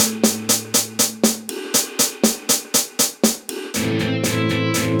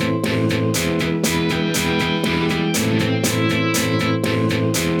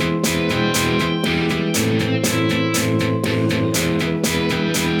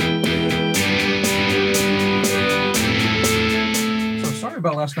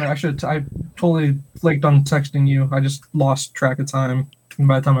last night. I totally flaked on texting you. I just lost track of time. And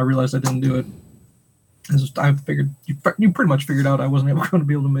by the time I realized I didn't do it, I figured you pretty much figured out I wasn't going to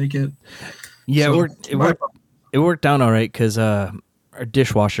be able to make it. Yeah, So, it worked out all right because our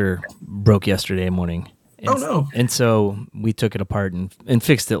dishwasher broke yesterday morning. Oh, no. And so we took it apart and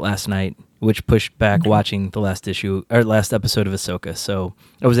fixed it last night, which pushed back watching the last episode of Ahsoka. So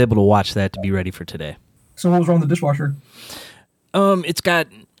I was able to watch that to be ready for today. So what was wrong with the dishwasher? It's got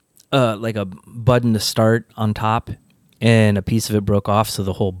like a button to start on top, and a piece of it broke off, so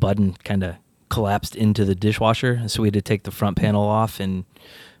the whole button kind of collapsed into the dishwasher. So we had to take the front panel off and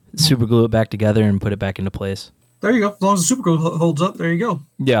super glue it back together and put it back into place. There you go. As long as the super glue holds up, there you go.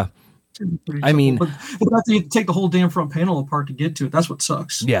 Yeah. I mean, but you have to take the whole damn front panel apart to get to it. That's what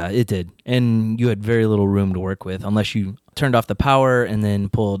sucks. Yeah, it did. And you had very little room to work with unless you turned off the power and then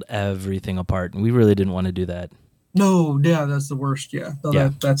pulled everything apart. And we really didn't want to do that. No, yeah, that's the worst. Yeah,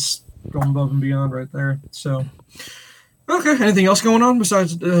 that's going above and beyond right there. So, okay. Anything else going on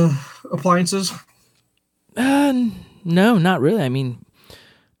besides appliances? No, not really. I mean,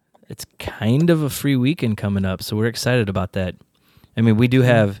 it's kind of a free weekend coming up, so we're excited about that. I mean, we do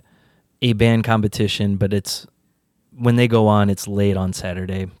have a band competition, but it's when they go on, it's late on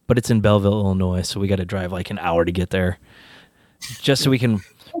Saturday, but it's in Belleville, Illinois, so we got to drive like an hour to get there just so we can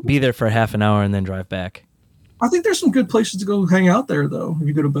be there for half an hour and then drive back. I think there's some good places to go hang out there, though. If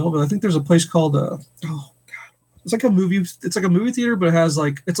you go to Belleville, I think there's a place called it's like a movie theater, but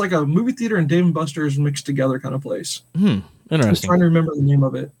it's like a movie theater and Dave & Buster's mixed together kind of place. Interesting. I was trying to remember the name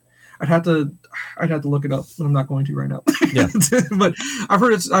of it. I'd have to look it up, but I'm not going to right now. Yeah. But I've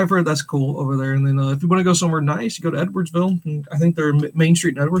heard that's cool over there. And then if you want to go somewhere nice, you go to Edwardsville. And I think their Main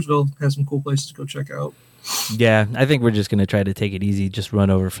Street in Edwardsville has some cool places to go check out. Yeah, I think we're just going to try to take it easy, just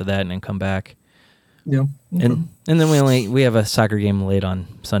run over for that and then come back. Yeah. Okay. And then we have a soccer game late on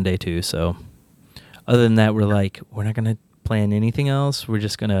Sunday too. So other than that, we're not going to plan anything else. We're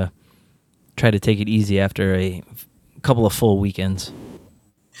just going to try to take it easy after a couple of full weekends.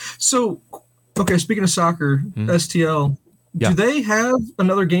 So, okay, speaking of soccer, STL, do they have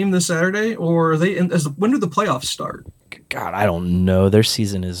another game this Saturday, or are they when do the playoffs start? God, I don't know. Their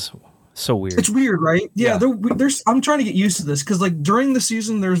season is so weird. It's weird, right? Yeah. I'm trying to get used to this because, like, during the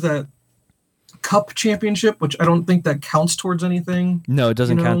season, there's that Cup Championship, which I don't think that counts towards anything. No, it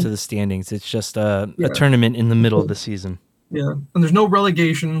doesn't count to the standings. It's just a tournament in the middle of the season. Yeah, and there's no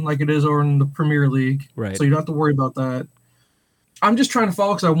relegation like it is over in the Premier League, right? So you don't have to worry about that. I'm just trying to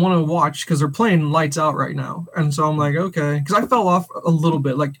follow because I want to watch because they're playing lights out right now. And so I'm like, okay. Because I fell off a little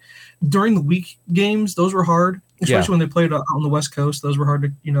bit. Like, during the week games, those were hard. Especially when they played out on the West Coast. Those were hard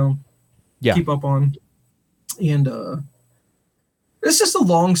to, keep up on. And it's just a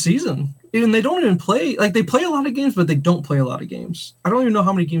long season. And they don't even play. Like, they play a lot of games, but they don't play a lot of games. I don't even know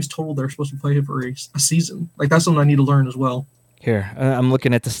how many games total they're supposed to play for a season. Like, that's something I need to learn as well. Here, I'm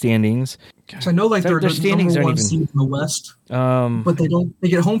looking at the standings. So I know, like, their standings number aren't one even seed in the West, but they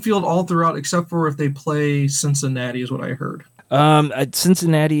get home field all throughout, except for if they play Cincinnati, is what I heard.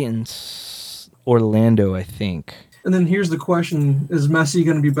 Cincinnati and Orlando, I think. And then here's the question: is Messi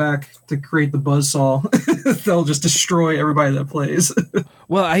going to be back to create the buzzsaw? They'll just destroy everybody that plays.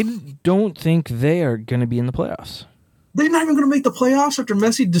 Well, I don't think they are going to be in the playoffs. They're not even going to make the playoffs after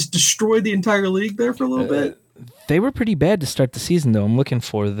Messi just destroyed the entire league there for a little bit. They were pretty bad to start the season, though. I'm looking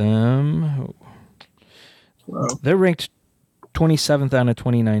for them. Wow. They're ranked 27th out of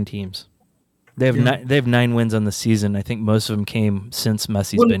 29 teams. They have 9 wins on the season. I think most of them came since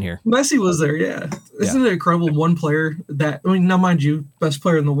Messi's been here. Messi was there, yeah. Isn't it incredible? One player now mind you, best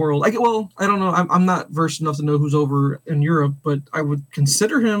player in the world. I don't know. I'm not versed enough to know who's over in Europe, but I would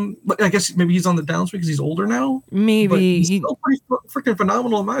consider him. I guess maybe he's on the downswing because he's older now. Maybe but he's still pretty freaking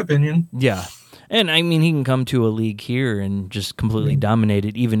phenomenal in my opinion. Yeah. And, I mean, he can come to a league here and just completely dominate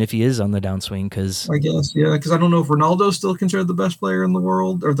it, even if he is on the downswing. Cause I guess, yeah, because I don't know if Ronaldo's still considered the best player in the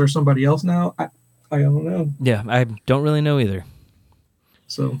world, or if there's somebody else now. I don't know. Yeah, I don't really know either.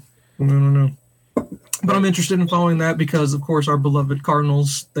 So, I don't know. But I'm interested in following that because, of course, our beloved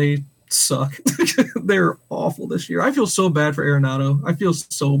Cardinals, they suck. They're awful this year. I feel so bad for Arenado. I feel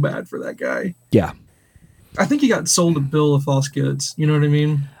so bad for that guy. Yeah. I think he got sold a bill of false goods. You know what I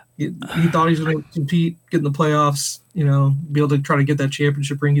mean? He thought he was going to compete, get in the playoffs, be able to try to get that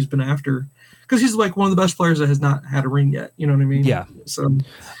championship ring he's been after. Because he's like one of the best players that has not had a ring yet. You know what I mean? Yeah. So,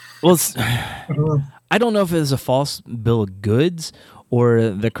 well, I don't know if it was a false bill of goods or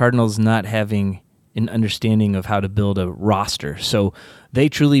the Cardinals not having an understanding of how to build a roster. So they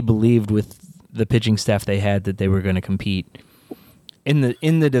truly believed with the pitching staff they had that they were going to compete in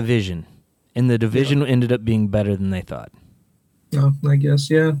the division. And the division ended up being better than they thought. No, I guess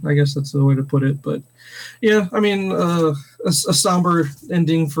that's the way to put it. But yeah, I mean, a somber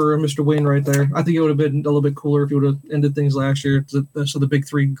ending for Mr. Wainwright there. I think it would have been a little bit cooler if he would have ended things last year, so the big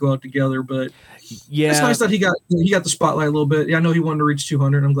three can go out together. But yeah, it's nice that he got the spotlight a little bit. Yeah, I know he wanted to reach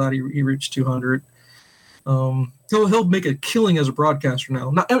 200. I'm glad he reached 200. He'll make a killing as a broadcaster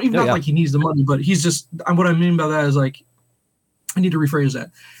now. Not like he needs the money, but he's just. What I mean by that is like, I need to rephrase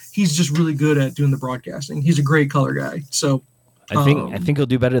that. He's just really good at doing the broadcasting. He's a great color guy. So I think he'll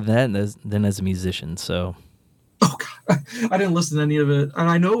do better than that than as a musician. So. Oh God, I didn't listen to any of it, and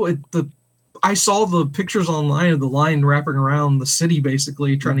I know I saw the pictures online of the line wrapping around the city,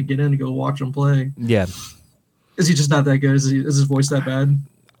 basically trying to get in to go watch him play. Yeah, is he just not that good? Is his voice that bad?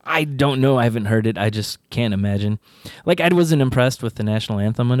 I don't know. I haven't heard it. I just can't imagine. Like, I wasn't impressed with the national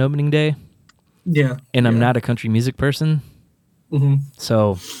anthem on opening day. Yeah, and I'm not a country music person. Mm-hmm.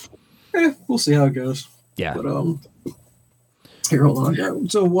 So, we'll see how it goes. Yeah, but here, hold on.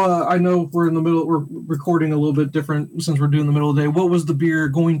 So I know we're in the middle. We're recording a little bit different since we're doing the middle of the day. What was the beer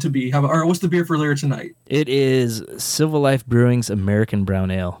going to be? Or what's the beer for later tonight? It is Civil Life Brewing's American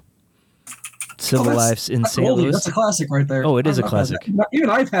Brown Ale. Civil Life's in St. Louis. That's a classic right there. Oh, it is a classic. Even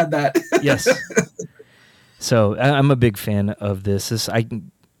I've had that. Yes. So I'm a big fan of this.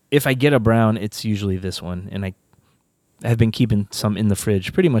 If I get a brown, it's usually this one, and I have been keeping some in the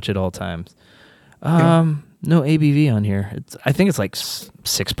fridge pretty much at all times. No ABV on here. I think it's like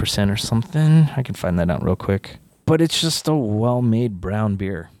 6% or something. I can find that out real quick. But it's just a well-made brown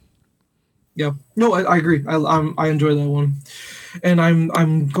beer. Yeah. No, I agree. I enjoy that one. And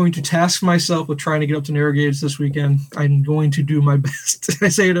I'm going to task myself with trying to get up to Nyrdcast this weekend. I'm going to do my best. I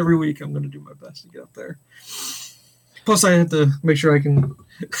say it every week. I'm going to do my best to get up there. Plus, I have to make sure I can.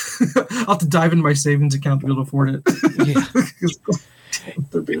 I'll have to dive into my savings account to be able to afford it. Yeah.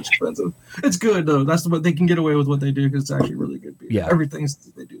 They're being expensive. It's good though. That's what they can get away with what they do because it's actually really good beer. Yeah, everything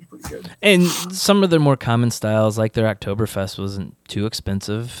they do is pretty good. And some of their more common styles, like their Oktoberfest, wasn't too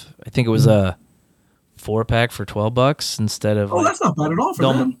expensive. I think it was a 4-pack for $12 instead of. Oh, that's not bad at all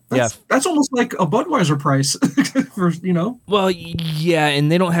for them. That's almost like a Budweiser price for Well, yeah,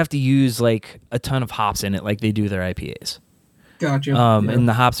 and they don't have to use like a ton of hops in it like they do their IPAs. Gotcha. And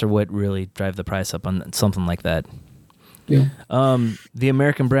the hops are what really drive the price up on something like that. Yeah. The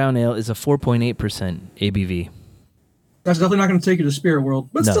American Brown Ale is a 4.8% ABV. That's definitely not going to take you to Spirit World,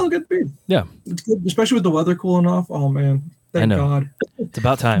 but still a good beer. Yeah, it's good, especially with the weather cooling off. Oh man, thank God! It's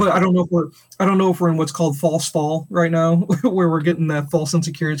about time. But I don't know if we're in what's called false fall right now, where we're getting that fall sense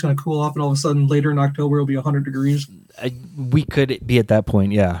of security. It's going to cool off, and all of a sudden later in October it'll be 100 degrees. We could be at that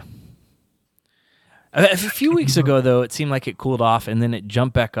point, yeah. A few weeks ago, though, it seemed like it cooled off, and then it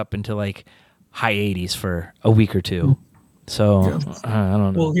jumped back up into like high 80s for a week or two. So I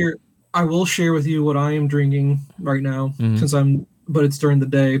don't know. Well, here I will share with you what I am drinking right now, but it's during the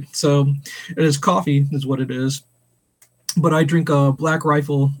day. So it is coffee, is what it is. But I drink a Black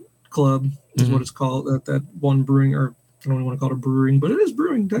Rifle Club, is what it's called. That one brewing, or I don't even want to call it a brewing, but it is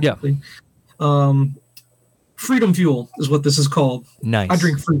brewing technically. Yeah. Freedom Fuel is what this is called. Nice. I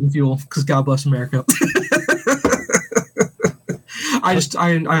drink Freedom Fuel because God bless America.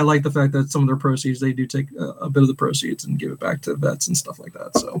 I like the fact that some of their proceeds, they do take a bit of the proceeds and give it back to vets and stuff like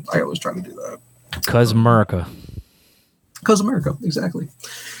that. So I always try to do that. Because America. Because America, exactly.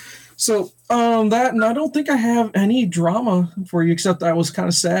 So that, and I don't think I have any drama for you, except I was kind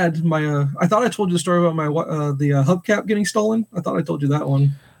of sad. I thought I told you the story about the hubcap getting stolen. I thought I told you that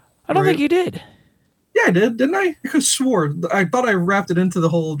one. I don't think you did. Yeah, I did, didn't I? I swore. I thought I wrapped it into the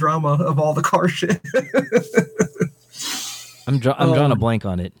whole drama of all the car shit. I'm drawing a blank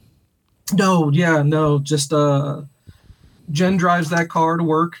on it. No. Just Jen drives that car to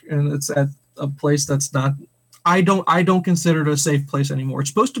work, and it's at a place that's not. I don't consider it a safe place anymore. It's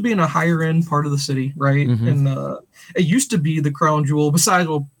supposed to be in a higher end part of the city, right? Mm-hmm. And it used to be the crown jewel, besides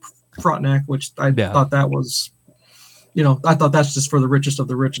Frontenac, which I thought that was, I thought that's just for the richest of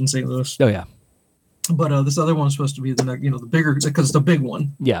the rich in St. Louis. Oh yeah. But this other one's supposed to be the bigger, because it's the big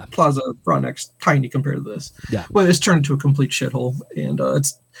one. Yeah. Plaza Frontenac's tiny compared to this. Yeah. Well, it's turned into a complete shithole, and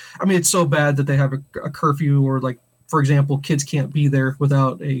it's so bad that they have a curfew, or like, for example, kids can't be there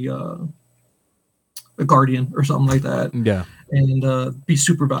without a guardian or something like that. Yeah. And be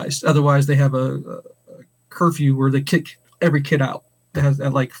supervised. Otherwise, they have a curfew where they kick every kid out.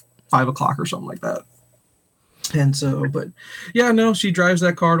 At like 5 o'clock or something like that. And so, but yeah, no, she drives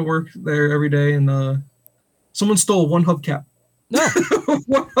that car to work there every day, and someone stole one hubcap. No.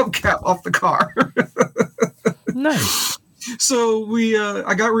 One hubcap off the car. Nice. So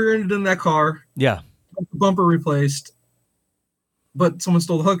I got rear-ended in that car. Yeah. Bumper replaced. but someone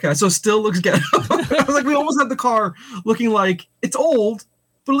stole the hubcap, so it still looks ghetto. I was like, we almost had the car looking like it's old,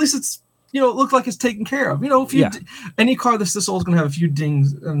 but at least it's, it looked like it's taken care of. Any car that's this old is going to have a few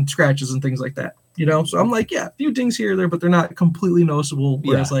dings and scratches and things like that. So I'm like, yeah, a few dings here or there, but they're not completely noticeable.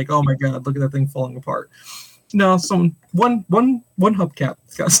 Where it's like, oh my god, look at that thing falling apart. No, one hubcap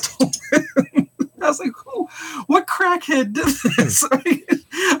got stolen. I was like, oh, what crackhead did this?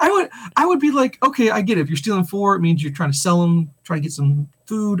 I would be like, okay, I get it. If you're stealing 4, it means you're trying to sell them, try to get some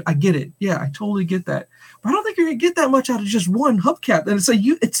food. I get it. Yeah, I totally get that. But I don't think you're gonna get that much out of just one hubcap. And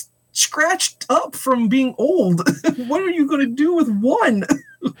it's scratched up from being old. What are you gonna do with one?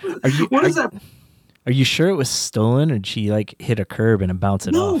 Are you sure it was stolen, or did she hit a curb and bounce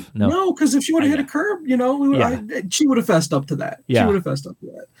it off? No, because if she would have hit a curb, she would have fessed up to that. Yeah. She would have fessed up to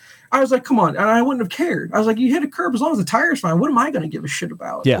that. I was like, come on, and I wouldn't have cared. I was like, you hit a curb, as long as the tire's fine, what am I going to give a shit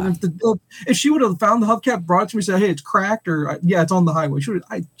about? Yeah. And if she would have found the hubcap, brought it to me, said, hey, it's cracked, or it's on the highway, she would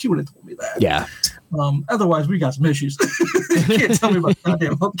have told me that. Yeah. Otherwise, we got some issues. You can't tell me about the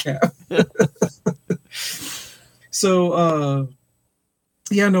goddamn hubcap. So,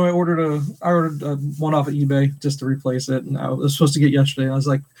 I ordered one off of eBay just to replace it, and I was supposed to get yesterday. I was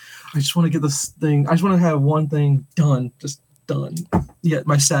like, I just want to get this thing. I just want to have one thing done, just done. Yet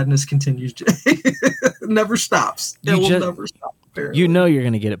my sadness continues. It never stops. It will never stop. Apparently. You're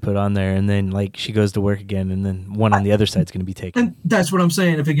going to get it put on there, and then she goes to work again, and then one on the other side's going to be taken. And that's what I'm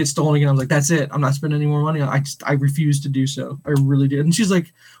saying. If it gets stolen again, I'm like, that's it. I'm not spending any more money. I refuse to do so. I really did. And she's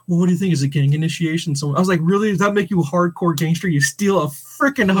like, well, what do you think? Is it gang initiation? I was like, really? Does that make you a hardcore gangster? You steal a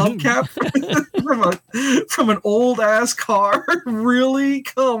freaking hubcap from an old ass car? Really?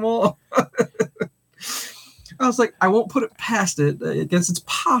 Come on. I was like, I won't put it past it. I guess it's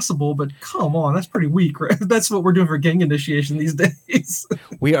possible, but come on, that's pretty weak, right? That's what we're doing for gang initiation these days.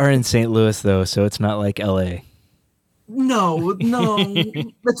 We are in St. Louis, though, so it's not like L.A. No,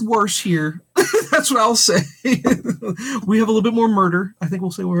 that's worse here. That's what I'll say. We have a little bit more murder. I think we'll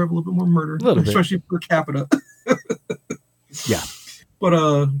say we have a little bit more murder, especially per capita. Yeah.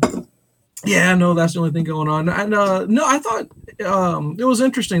 But, that's the only thing going on. And I thought it was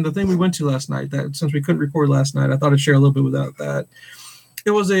interesting, the thing we went to last night, that since we couldn't record last night, I thought I'd share a little bit about that.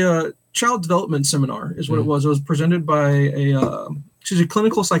 It was a child development seminar is what it was. It was presented by she's a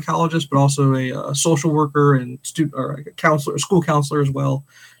clinical psychologist, but also a social worker and a counselor, a school counselor as well.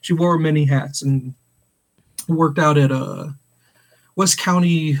 She wore many hats and worked out at West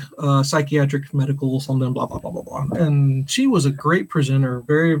County Psychiatric Medical something, blah, blah, blah, blah, blah. And she was a great presenter,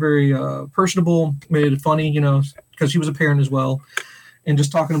 very, very personable, made it funny, because she was a parent as well. And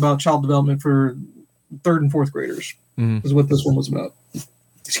just talking about child development for 3rd and 4th graders is what this one was about.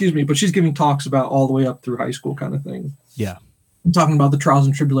 Excuse me, but she's giving talks about all the way up through high school kind of thing. Yeah. I'm talking about the trials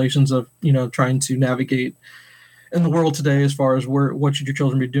and tribulations of, trying to navigate in the world today, as far as what should your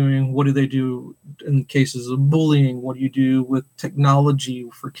children be doing? What do they do in cases of bullying? What do you do with technology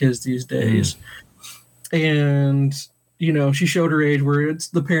for kids these days? And, she showed her age where it's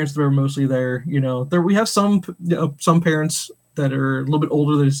the parents that are mostly there. We have some parents that are a little bit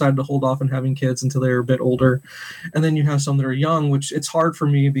older that decided to hold off on having kids until they're a bit older. And then you have some that are young, which it's hard for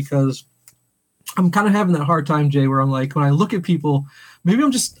me because I'm kind of having that hard time, Jay, where I'm like, when I look at people, maybe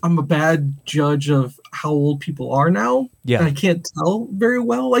I'm a bad judge of how old people are now. Yeah. And I can't tell very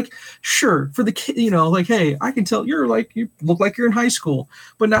well. Like, sure, for the kid, hey, I can tell you look like you're in high school.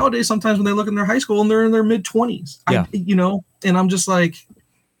 But nowadays, sometimes when they look in their high school and they're in their mid-20s, yeah. And I'm just like,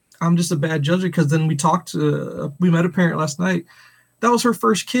 I'm just a bad judge, because then we met a parent last night. That was her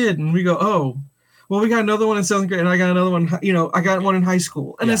first kid. And we go, oh, well, we got another one in 7th grade and I got another one, I got one in high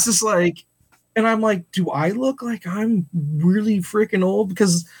school. And It's just like, and I'm like, do I look like I'm really freaking old?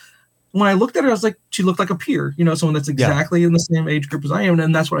 Because when I looked at her, I was like, she looked like a peer, someone that's exactly in the same age group as I am.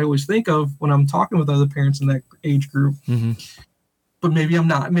 And that's what I always think of when I'm talking with other parents in that age group. Mm-hmm. But maybe I'm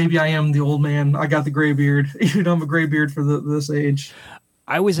not. Maybe I am the old man. I got the gray beard. I'm a gray beard for this age.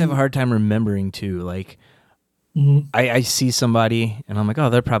 I always have a hard time remembering, too. Like, I see somebody and I'm like, oh,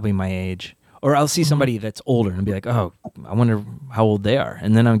 they're probably my age. Or I'll see somebody that's older and be like, oh, I wonder how old they are.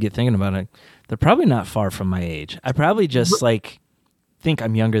 And then I'll get thinking about it. They're probably not far from my age. I probably just think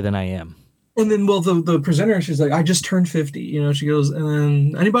I'm younger than I am. And then, the presenter, she's like, I just turned 50. She goes, and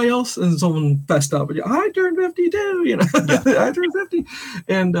then anybody else? And someone fessed up. I turned 50 too. Yeah. I turned 50.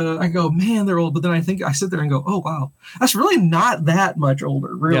 And I go, man, they're old. But then I sit there and go, oh, wow, that's really not that much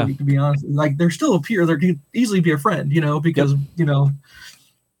older, really, to be honest. Like, they're still a peer. They could easily be a friend, because,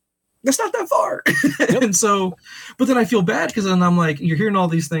 that's not that far. Yep. And so, but then I feel bad, because then I'm like, you're hearing all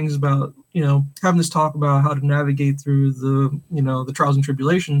these things about, having this talk about how to navigate through the trials and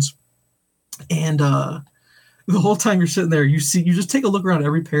tribulations. And the whole time you're sitting there, you just take a look around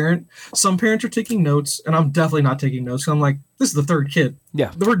every parent. Some parents are taking notes, and I'm definitely not taking notes. I'm like, this is the third kid.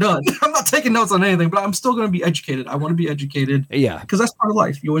 Yeah. We're done. I'm not taking notes on anything, but I'm still going to be educated. I want to be educated. Yeah. Because that's part of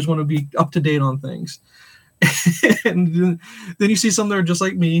life. You always want to be up to date on things. And then you see some that are just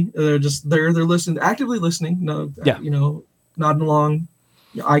like me. They're just they're listening, actively listening. No, nodding along,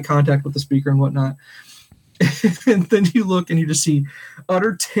 eye contact with the speaker and whatnot. And then you look and you just see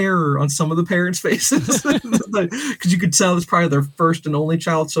utter terror on some of the parents' faces because you could tell it's probably their first and only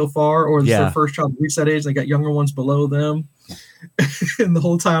child so far, or it's their first child to reach that age. They got younger ones below them, and the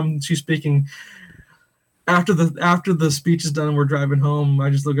whole time she's speaking. After the speech is done and we're driving home,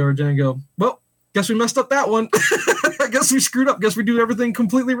 I just look over at Jen and go, "Well, guess we messed up that one. I guess we screwed up. Guess we do everything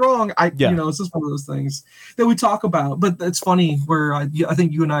completely wrong." It's just one of those things that we talk about. But it's funny where I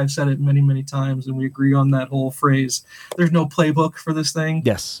think you and I have said it many, many times, and we agree on that whole phrase. There's no playbook for this thing.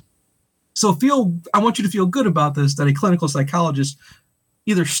 Yes. So I want you to feel good about this, that a clinical psychologist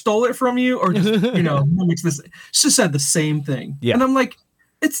either stole it from you or just, mimics this. She just said the same thing. Yeah. And I'm like,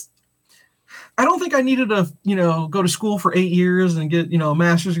 I don't think I needed to, go to school for 8 years and get, a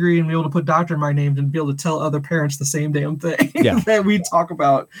master's degree and be able to put doctor in my name and be able to tell other parents the same damn thing that we talk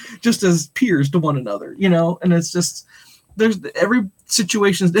about just as peers to one another, and it's just, there's every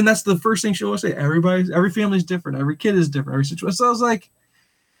situation. And that's the first thing she always say. Every family's different. Every kid is different. Every situation. So I was like,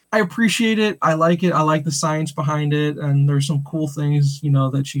 I appreciate it. I like it. I like the science behind it. And there's some cool things,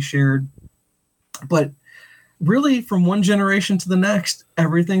 that she shared, but really, from one generation to the next,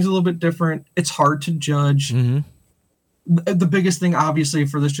 everything's a little bit different. It's hard to judge. Mm-hmm. The biggest thing, obviously,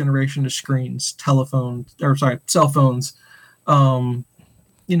 for this generation is screens, cell phones.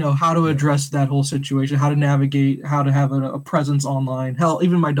 How to address that whole situation, how to navigate, how to have a presence online. Hell,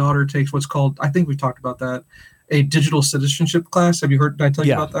 even my daughter takes what's called, I think we talked about that, a digital citizenship class. Have you heard? Did I tell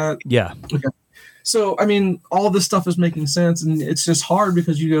you about that? Yeah. Okay. So, all this stuff is making sense, and it's just hard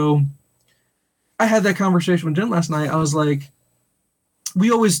because you go, I had that conversation with Jen last night. I was like, we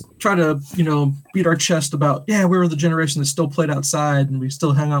always try to, beat our chest about, we were the generation that still played outside and we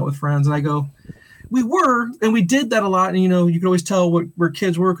still hang out with friends. And I go, we were, and we did that a lot. And, you could always tell where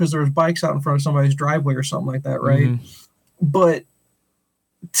kids were because there was bikes out in front of somebody's driveway or something like that, right? Mm-hmm. But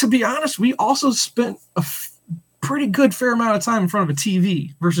to be honest, we also spent a pretty good fair amount of time in front of a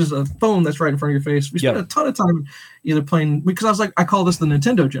TV versus a phone that's right in front of your face. We spent a ton of time either playing, because I was like, I call this the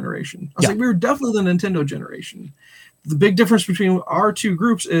Nintendo generation. I was like, we were definitely the Nintendo generation. The big difference between our two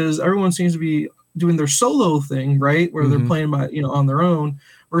groups is everyone seems to be doing their solo thing, right? Where they're playing by, on their own,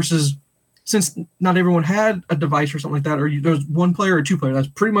 versus since not everyone had a device or something like that, or there's one player or two players, that's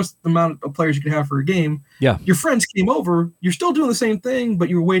pretty much the amount of players you could have for a game. Yeah. Your friends came over, you're still doing the same thing, but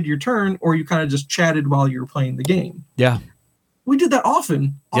you waited your turn, or you kind of just chatted while you were playing the game. Yeah. We did that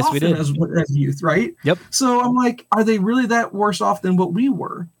often we did. as youth, right? Yep. So I'm like, are they really that worse off than what we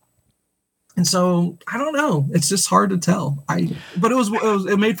were? And so I don't know. It's just hard to tell. But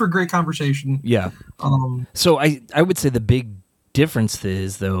it made for a great conversation. Yeah. So I would say the big difference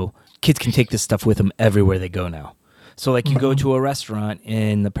is, though, kids can take this stuff with them everywhere they go now. So like you go to a restaurant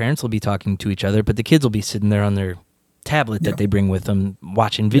and the parents will be talking to each other, but the kids will be sitting there on their tablet that they bring with them,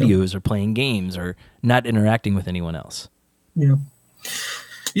 watching videos or playing games or not interacting with anyone else. Yeah.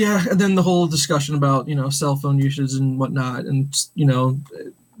 Yeah. And then the whole discussion about, cell phone usage and whatnot, and,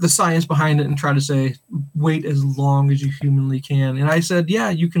 the science behind it, and try to say, wait as long as you humanly can. And I said,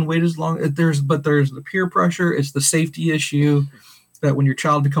 yeah, you can wait as long. But there's the peer pressure. It's the safety issue that when your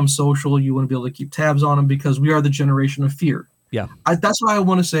child becomes social, you want to be able to keep tabs on them, because we are the generation of fear. Yeah. That's what I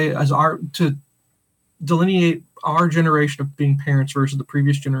want to say to delineate our generation of being parents versus the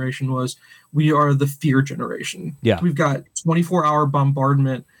previous generation was, we are the fear generation. Yeah. We've got 24-hour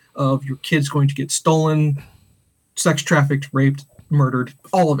bombardment of your kids going to get stolen, sex trafficked, raped, murdered,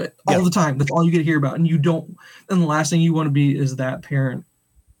 all of it, all the time. That's all you get to hear about. And the last thing you want to be is that parent,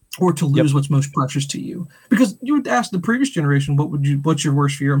 or to lose what's most precious to you. Because you would ask the previous generation, what's your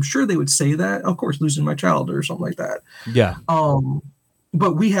worst fear? I'm sure they would say that, of course, losing my child or something like that. Yeah.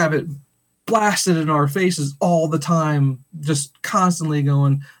 But we have it blasted in our faces all the time, just constantly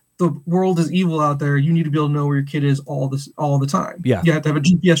going, the world is evil out there. You need to be able to know where your kid is all the time. Yeah. You have to have a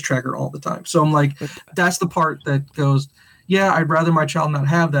GPS tracker all the time. So I'm like, that's the part that goes, yeah, I'd rather my child not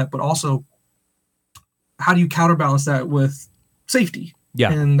have that, but also, how do you counterbalance that with safety?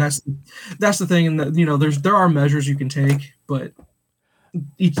 Yeah. And that's the thing. And there are measures you can take, but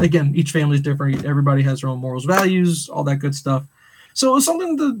each family is different. Everybody has their own morals, values, all that good stuff. So it was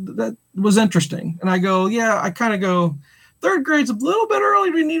something that was interesting. And I go, I kind of go, third grade's a little bit early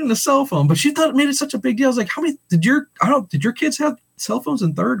to be needing a cell phone, but she thought it made it such a big deal. I was like, how many did your kids have cell phones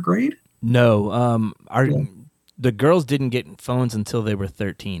in third grade? No. the girls didn't get phones until they were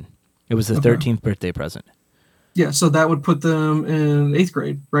 13. It was the 13th birthday present. Yeah, so that would put them in 8th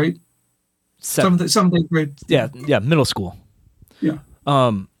grade, right? Seventh, 8th grade. Yeah, middle school. Yeah.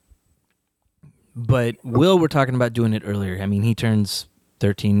 But Will, we're talking about doing it earlier. I mean, he turns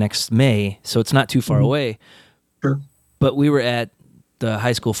 13 next May, so it's not too far away. Sure. But we were at the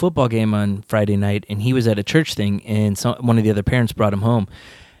high school football game on Friday night, and he was at a church thing, and one of the other parents brought him home.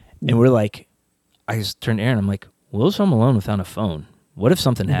 And we're like, I just turned to Aaron, I'm like, Will's home alone without a phone. What if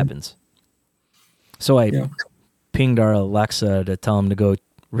something happens? So I pinged our Alexa to tell him to go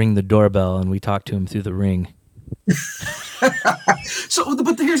ring the doorbell, and we talked to him through the ring.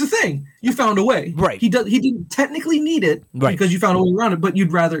 But here's the thing: you found a way. Right. He didn't technically need it because you found a way around it, but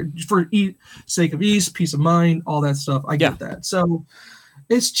you'd rather, for sake of ease, peace of mind, all that stuff. I get that. So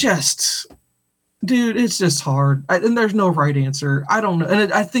it's just, dude, it's just hard, and there's no right answer. I don't know,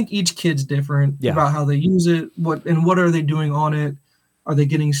 and I think each kid's different about how they use it. What are they doing on it? Are they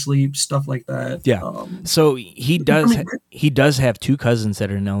getting sleep? Stuff like that. Yeah. So he does have 2 cousins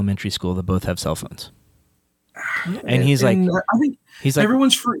that are in elementary school that both have cell phones. And I think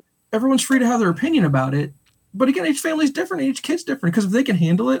everyone's free to have their opinion about it. But again, each family's different, each kid's different, because if they can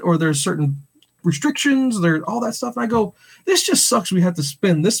handle it, or there's certain restrictions, there's all that stuff. And I go, this just sucks. We have to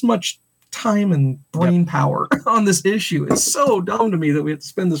spend this much time and brain power on this issue. It's so dumb to me that we have to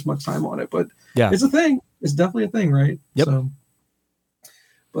spend this much time on it. But it's a thing. It's definitely a thing, right? Yep. So,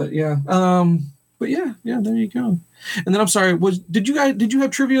 but yeah. But yeah, there you go. And then I'm sorry, did you have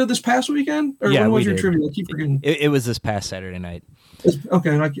trivia this past weekend? Or when was your trivia? I keep forgetting. It was this past Saturday night.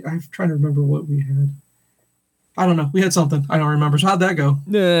 Okay, I'm trying to remember what we had. I don't know. We had something. I don't remember. So how'd that go?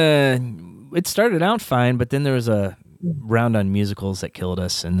 It started out fine, but then there was a round on musicals that killed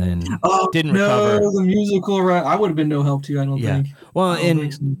us, and then didn't recover. No, the musical round. I would have been no help to you, I don't think. Well,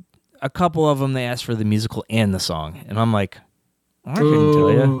 and a couple of them, they asked for the musical and the song, and I'm like, I couldn't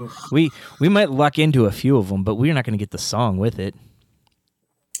tell you. We might luck into a few of them, but we're not going to get the song with it.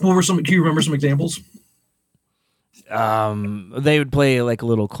 What were some? Do you remember some examples? They would play like a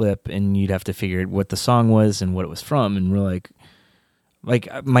little clip, and you'd have to figure out what the song was and what it was from. And we're like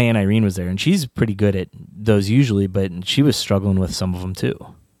my Aunt Irene was there, and she's pretty good at those usually, but she was struggling with some of them too.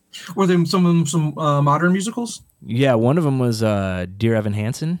 Were there some of them some modern musicals? Yeah, one of them was Dear Evan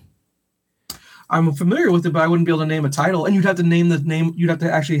Hansen. I'm familiar with it, but I wouldn't be able to name a title. And you'd have to name the name. You'd have to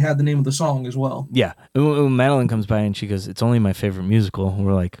actually have the name of the song as well. Yeah. Madeline comes by and she goes, "It's only my favorite musical." And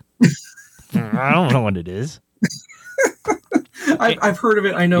we're like, I don't know what it is. I've heard of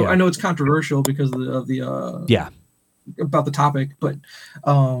it. I know it's controversial because of the about the topic, but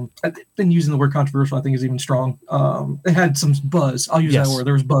and using the word controversial, I think, is even strong. It had some buzz. I'll use that word.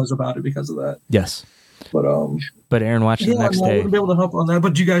 There was buzz about it because of that. Yes. But Aaron watched it the next day. I wouldn't be able to help on that. But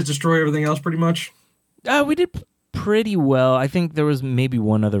did you guys destroy everything else pretty much? We did pretty well. I think there was maybe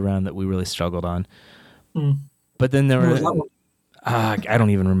one other round that we really struggled on. But then there was I don't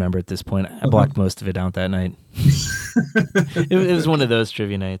even remember at this point. I blocked most of it out that night. It was one of those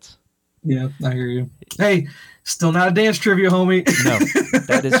trivia nights. Yeah, I hear you. Hey, still not a dance trivia, homie. No,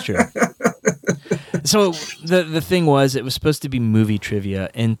 that is true. So the thing was, it was supposed to be movie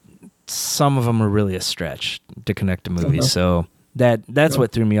trivia, and some of them were really a stretch to connect to movies. So that's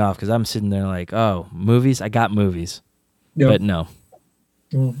what threw me off, because I'm sitting there like, oh, movies? I got movies. But no.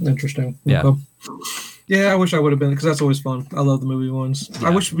 Interesting. Yeah. Yeah, I wish I would have been, because that's always fun. I love the movie ones. Yeah.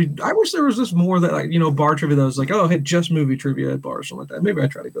 I wish there was just more that, like, bar trivia that was like, oh, hey, just movie trivia at bars, something like that. Maybe I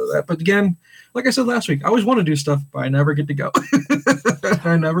try to go to that. But again, like I said last week, I always want to do stuff, but I never get to go.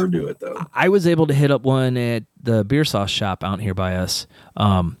 I never do it, though. I was able to hit up one at the beer sauce shop out here by us.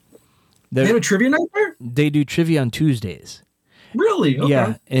 They have a trivia night there? They do trivia on Tuesdays. Really? Okay.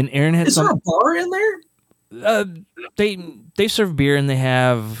 Yeah, and Aaron had Is there a bar in there? They serve beer, and they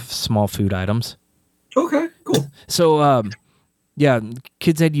have small food items. Okay, cool. So,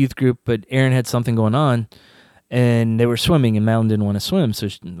 kids had youth group, but Aaron had something going on, and they were swimming, and Madeline didn't want to swim. So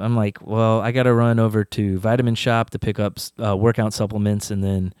I'm like, well, I got to run over to Vitamin Shop to pick up workout supplements, and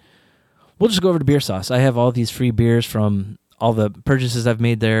then we'll just go over to Beer Sauce. I have all these free beers from all the purchases I've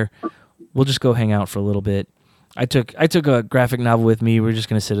made there. We'll just go hang out for a little bit. I took a graphic novel with me. We're just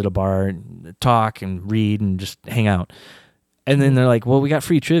going to sit at a bar and talk and read and just hang out. And then they're like, well, we got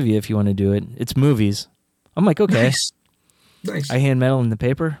free trivia if you want to do it. It's movies. I'm like, okay. Nice. I hand Madeline the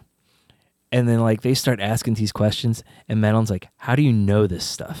paper. And then like they start asking these questions. And Madeline's like, how do you know this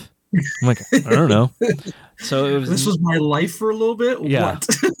stuff? I'm like, I don't know. So this was my life for a little bit? Yeah. What?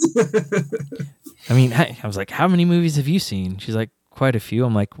 I mean, I was like, how many movies have you seen? She's like, quite a few.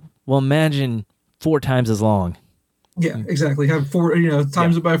 I'm like, well, imagine 4 times as long. Yeah, exactly. Have four,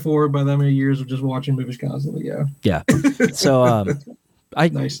 times it by 4 by that many years of just watching movies constantly. Yeah. Yeah. So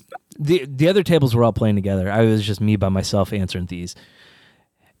Nice. The other tables were all playing together. I was just me by myself answering these.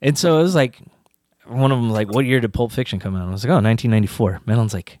 And so it was like, one of them was like, what year did Pulp Fiction come out? I was like, 1994.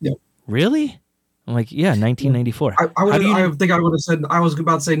 Madeline's like, really? I'm like, yeah, 1994. I think I would have said, I was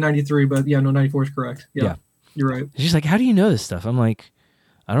about to say 93, but yeah, no, 94 is correct. Yeah. You're right. She's like, how do you know this stuff? I'm like,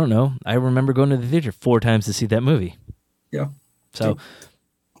 I don't know. I remember going to the theater 4 times to see that movie. Yeah. So,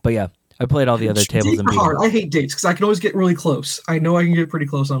 but yeah, I played all the other tables. Dates are hard. I hate dates because I can always get really close. I know I can get pretty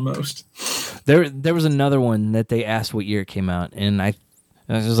close on most. There was another one that they asked what year it came out, and I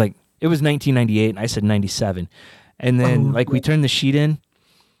was like, it was 1998, and I said 97. And then we turned the sheet in,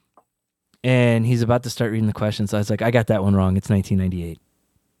 and he's about to start reading the questions. I was like, I got that one wrong. It's 1998.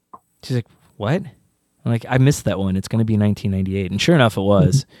 She's like, what? I'm like, I missed that one. It's going to be 1998. And sure enough, it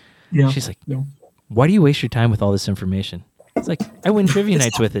was. Yeah. She's like, why do you waste your time with all this information? It's like, I win trivia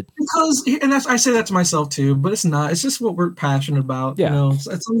nights with it. Because, and I say that to myself too, but it's not. It's just what we're passionate about. Yeah. It's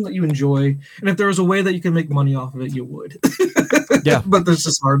something that you enjoy. And if there was a way that you could make money off of it, you would. Yeah. But it's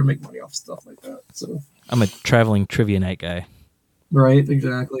just hard to make money off stuff like that. So I'm a traveling trivia night guy. Right,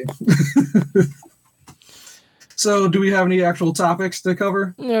 exactly. So do we have any actual topics to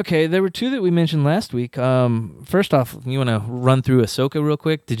cover? Okay, there were 2 that we mentioned last week. First off, you want to run through Ahsoka real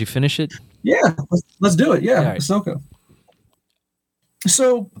quick? Did you finish it? Yeah, let's do it. Yeah, right. Ahsoka.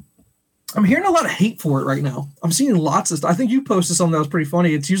 So I'm hearing a lot of hate for it right now. I'm seeing lots of stuff. I think you posted something that was pretty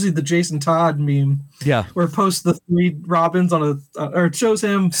funny. It's usually the Jason Todd meme. Yeah. Where it posts the 3 Robins on or it shows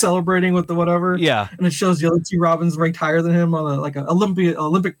him celebrating with the whatever. Yeah. And it shows the other 2 Robins ranked higher than him on an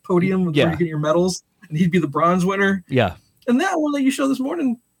Olympic podium where you get your medals. And he'd be the bronze winner. Yeah. And that one that you showed this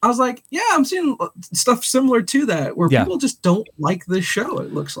morning, I was like, yeah, I'm seeing stuff similar to that where people just don't like this show,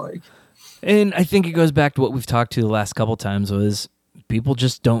 it looks like. And I think it goes back to what we've talked to the last couple times was people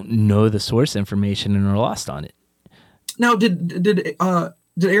just don't know the source information and are lost on it. Now, did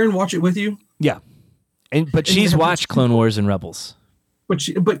Aaron watch it with you? Yeah. But she's watched Clone Wars and Rebels.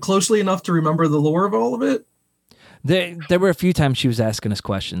 But closely enough to remember the lore of all of it? There were a few times she was asking us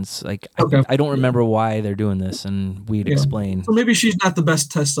questions. Like, okay. I don't remember why they're doing this, and we'd explain. So maybe she's not the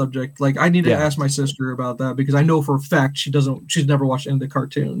best test subject. Like, I need to ask my sister about that because I know for a fact she's never watched any of the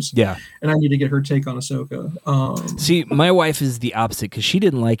cartoons. Yeah. And I need to get her take on Ahsoka. See, my wife is the opposite because she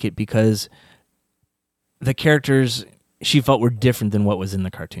didn't like it because the characters she felt were different than what was in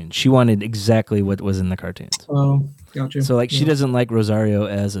the cartoons. She wanted exactly what was in the cartoons. Oh, gotcha. So, she doesn't like Rosario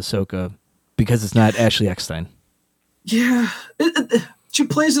as Ahsoka because it's not Ashley Eckstein. Yeah, she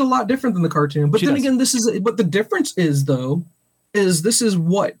plays it a lot different than the cartoon. But then again, but the difference is this is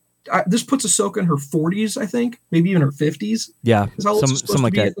what this puts Ahsoka in her 40s, I think, maybe even her 50s. Yeah, something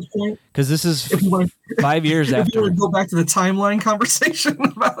like that. At this point, because this is 5 years after. If you want to go back to the timeline conversation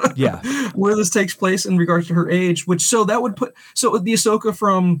about where this takes place in regards to her age, that would put the Ahsoka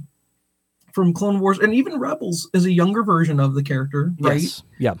from Clone Wars and even Rebels is a younger version of the character, right? Yes.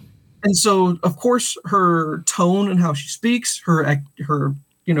 Yeah. And so, of course, her tone and how she speaks, her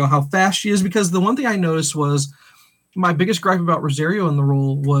how fast she is. Because the one thing I noticed was my biggest gripe about Rosario in the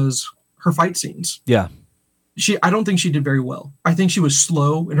role was her fight scenes. Yeah, I don't think she did very well. I think she was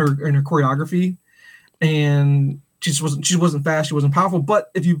slow in her choreography, and she wasn't fast. She wasn't powerful. But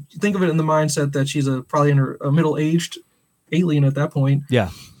if you think of it in the mindset that she's probably in her middle-aged alien at that point,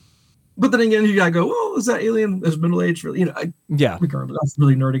 yeah. But then again, you gotta go, oh, is that alien is middle aged? Really, regardless, that's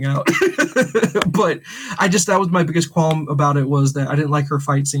really nerding out. But that was my biggest qualm about it was that I didn't like her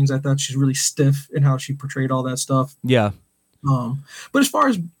fight scenes. I thought she's really stiff in how she portrayed all that stuff. Yeah. But as far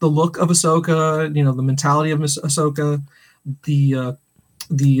as the look of Ahsoka, the mentality of Miss Ahsoka,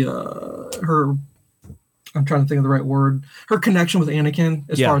 her, I'm trying to think of the right word, her connection with Anakin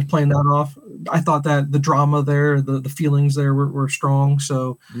as far as playing that off. I thought that the drama there, the feelings there were strong.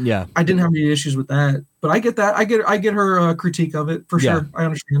 So I didn't have any issues with that. But I get that. I get her critique of it for sure. I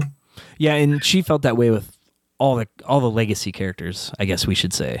understand. Yeah, and she felt that way with all the legacy characters, I guess we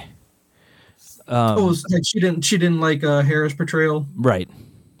should say. She didn't like Hera's portrayal, right?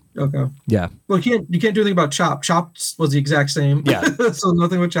 Okay. Yeah. Well, you can't do anything about Chop. Chop was the exact same. Yeah. So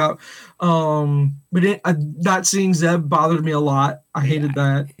nothing with Chop. But not seeing Zeb bothered me a lot. I hated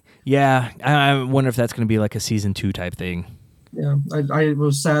that. Yeah, I wonder if that's going to be like a season 2 type thing. Yeah, I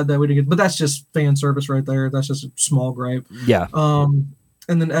was sad that we didn't get, but that's just fan service right there. That's just a small gripe. Yeah. And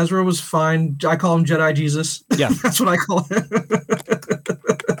then Ezra was fine. I call him Jedi Jesus. Yeah, that's what I call him.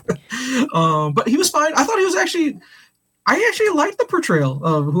 But he was fine. I thought he was I actually liked the portrayal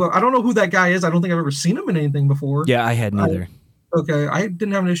of who I don't know who that guy is. I don't think I've ever seen him in anything before. Yeah, I had neither. Okay, I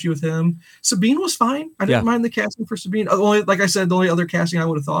didn't have an issue with him. Sabine was fine. I didn't mind the casting for Sabine. Only, like I said, the only other casting I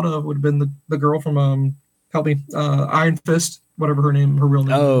would have thought of would have been the girl from help me, Iron Fist, whatever her real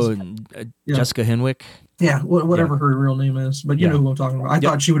name is. Jessica Henwick. Yeah, whatever her real name is. But you know who I'm talking about. I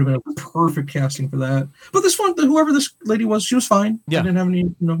thought she would have been a perfect casting for that. But this one, whoever this lady was, she was fine. Yeah. I didn't have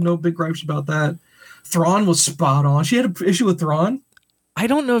any no big gripes about that. Thrawn was spot on. She had an issue with Thrawn. I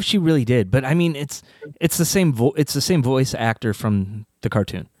don't know if she really did, but I mean, it's the same voice actor from the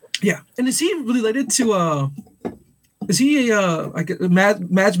cartoon. Yeah, and is he related to? Is he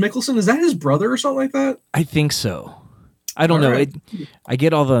Mads Mikkelsen? Is that his brother or something like that? I think so. I don't know. Right. I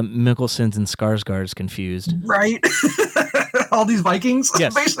get all the Mikkelsens and Skarsgårds confused. Right. All these Vikings,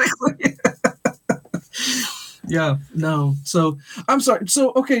 basically. Yeah, no. So I'm sorry.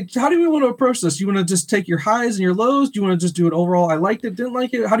 So, okay, how do we want to approach this? You want to just take your highs and your lows? Do you want to just do it overall? I liked it, didn't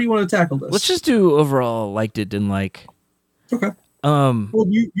like it. How do you want to tackle this? Let's just do overall liked it, didn't like. Okay. Well,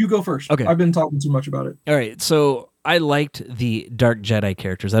 you go first. Okay. I've been talking too much about it. All right. So I liked the Dark Jedi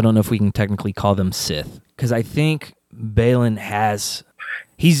characters. I don't know if we can technically call them Sith, because I think Balin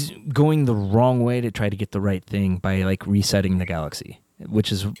he's going the wrong way to try to get the right thing by like resetting the galaxy,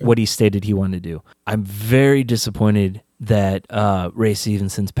 which is what he stated he wanted to do. I'm very disappointed that Ray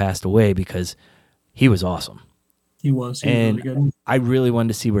Stevenson's passed away because he was awesome. He was and really good. I really wanted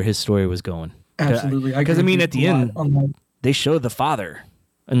to see where his story was going. Absolutely. Because I mean, at the end, they show the father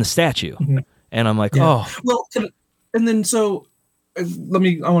in the statue, and I'm like, oh. Well, and then so I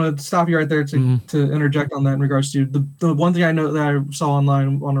want to stop you right there to interject on that in regards to the one thing I know that I saw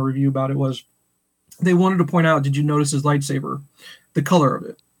online on a review about it was they wanted to point out, did you notice his lightsaber, the color of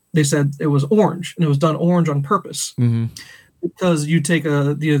it? They said it was orange, and it was done orange on purpose. Because you take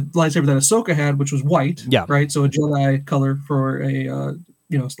the lightsaber that Ahsoka had, which was white, right? So a Jedi color for a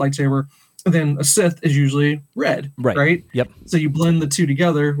lightsaber, and then a Sith is usually red, right? Yep. So you blend the two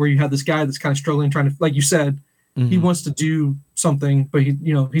together, where you have this guy that's kind of struggling, trying to, like you said, he wants to do something, but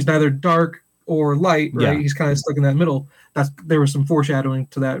he's neither dark or light, right? He's kind of stuck in that middle. There was some foreshadowing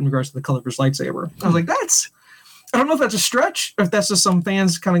to that in regards to the color of his lightsaber. I was like, I don't know if that's a stretch, or if that's just some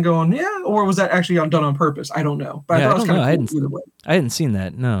fans kind of going, or was that actually done on purpose? I don't know. But I thought it was kind of cool either way. I hadn't seen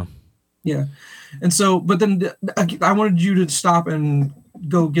that, no. Yeah. And so, but then I wanted you to stop and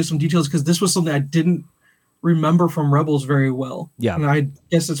go get some details, because this was something I didn't remember from Rebels very well. Yeah. And I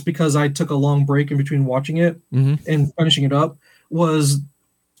guess it's because I took a long break in between watching it and finishing it up, was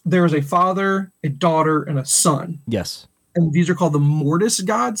there was a father, a daughter, and a son. Yes. And these are called the Mortis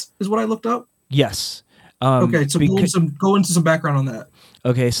gods, is what I looked up. Yes. Okay, so go into some background on that.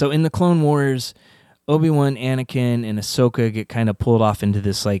 Okay, so in the Clone Wars, Obi-Wan, Anakin, and Ahsoka get kind of pulled off into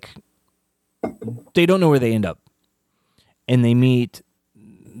this, like, they don't know where they end up. And they meet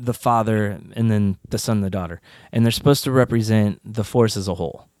the father and then the son and the daughter. And they're supposed to represent the Force as a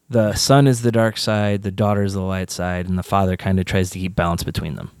whole. The son is the dark side, the daughter is the light side, and the father kind of tries to keep balance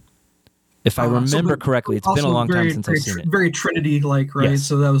between them. If I remember correctly, it's been a long time since I've seen it. Very Trinity-like, right? Yes.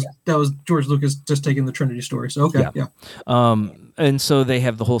 So that was George Lucas just taking the Trinity story. So okay, yeah. And so they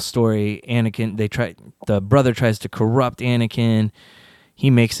have the whole story. Anakin, the brother tries to corrupt Anakin.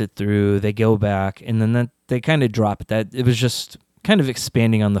 He makes it through. They go back, and then they kind of drop it. That it was just kind of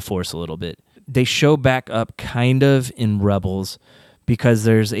expanding on the Force a little bit. They show back up kind of in Rebels because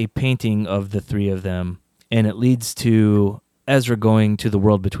there's a painting of the three of them, and it leads to Ezra going to the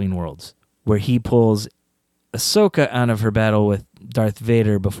world between worlds, where he pulls Ahsoka out of her battle with Darth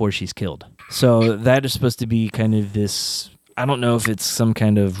Vader before she's killed. So that is supposed to be kind of this, I don't know if it's some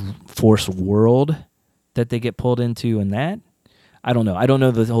kind of Force world that they get pulled into in that. I don't know. I don't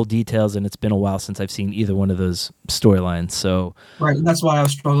know the whole details, and it's been a while since I've seen either one of those storylines. So right, and that's why I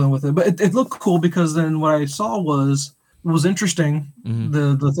was struggling with it. But it looked cool, because then what I saw was interesting.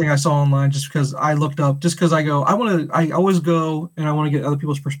 The thing I saw online, just because I looked up, just because I always go and I want to get other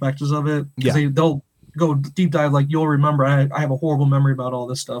people's perspectives of it, because they'll go deep dive. Like, you'll remember, I have a horrible memory about all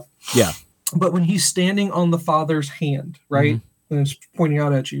this stuff. Yeah. But when he's standing on the father's hand, right, and it's pointing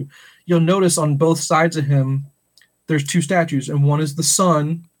out at you, you'll notice on both sides of him there's two statues, and one is the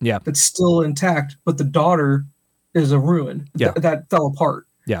son that's still intact, but the daughter is a ruin that fell apart.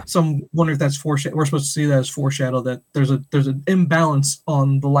 Yeah. So I'm wondering if that's foreshadow. We're supposed to see that as foreshadow that there's an imbalance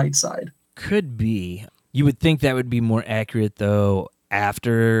on the light side. Could be. You would think that would be more accurate, though,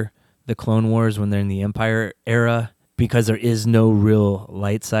 after the Clone Wars, when they're in the Empire era, because there is no real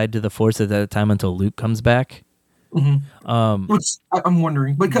light side to the Force at that time until Luke comes back. Which I'm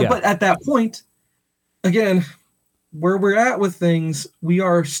wondering, but at that point, again, where we're at with things, we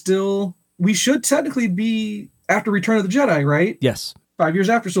should technically be after Return of the Jedi, right? Yes. 5 years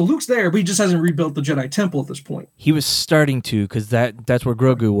after. So Luke's there, but he just hasn't rebuilt the Jedi Temple at this point. He was starting to, because that's where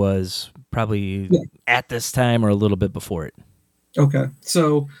Grogu was probably at this time or a little bit before it. Okay,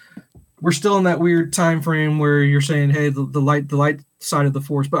 so we're still in that weird time frame where you're saying, hey, the light side of the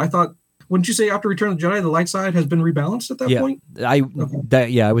Force. But I thought, wouldn't you say after Return of the Jedi, the light side has been rebalanced at that point? I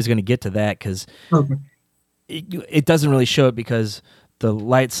was going to get to that because it doesn't really show it because the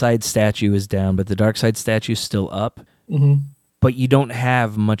light side statue is down, but the dark side statue is still up. Mm-hmm. But you don't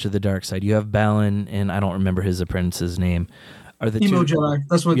have much of the dark side. You have Balin, and I don't remember his apprentice's name. Are the Emo two... Jedi.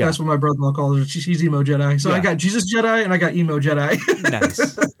 That's what my brother-in-law calls her. She's Emo Jedi. So I got Jesus Jedi and I got Emo Jedi.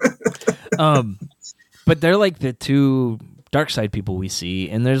 Nice. But they're like the two dark side people we see,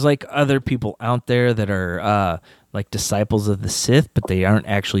 and there's like other people out there that are like disciples of the Sith, but they aren't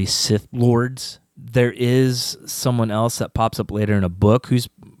actually Sith lords. There is someone else that pops up later in a book who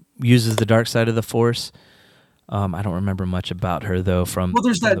uses the dark side of the Force. I don't remember much about her though.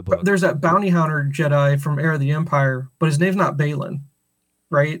 There's that bounty hunter Jedi from Heir of the Empire, but his name's not Balin,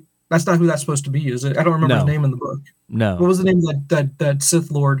 right? That's not who that's supposed to be, is it? I don't remember his name in the book. No. What was the name of that Sith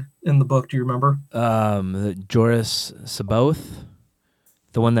Lord in the book? Do you remember? Joris Saboth,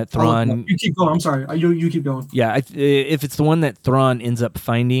 the one that Thrawn. You keep going. I'm sorry. You keep going. Yeah, if it's the one that Thrawn ends up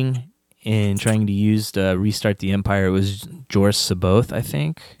finding and trying to use to restart the Empire, it was Joris Saboth, I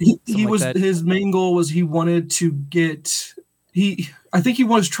think. His main goal was he wanted to get he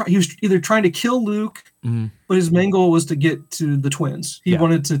was either trying to kill Luke, but his main goal was to get to the twins. He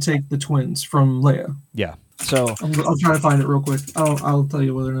wanted to take the twins from Leia. Yeah. So I'll try to find it real quick. I'll tell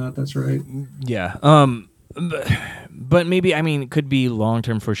you whether or not that's right. Yeah. But maybe, I mean, it could be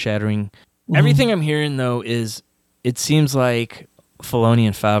long-term foreshadowing. Everything I'm hearing though is it seems like Filoni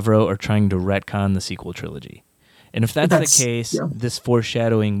and Favreau are trying to retcon the sequel trilogy. And if that's the case, this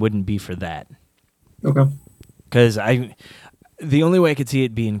foreshadowing wouldn't be for that. Okay. Because the only way I could see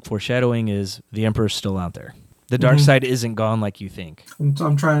it being foreshadowing is the Emperor's still out there. The dark side isn't gone like you think.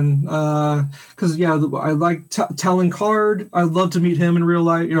 I'm trying, because I like Talon Card. I'd love to meet him in real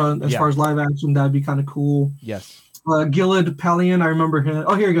life. As far as live action, that'd be kind of cool. Yes. Gilad Palian, I remember him.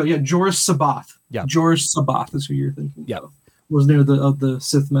 Oh, here you go. Yeah, Joris Sabath. Yeah. Joris Sabath is who you're thinking. Yeah. Was near the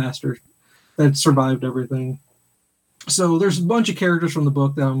Sith Master that survived everything. So there's a bunch of characters from the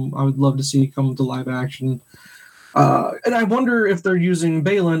book that I would love to see come to live action. And I wonder if they're using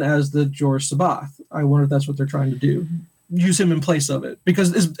Balin as the Joris Sabath. I wonder if that's what they're trying to do. Use him in place of it.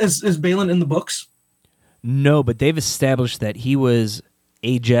 Because is Balin in the books? No, but they've established that he was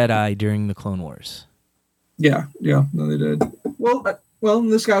a Jedi during the Clone Wars. Yeah, no, they did. Well,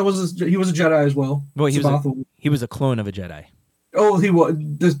 this guy was a Jedi as well. Well, he was a clone of a Jedi. Oh, he was.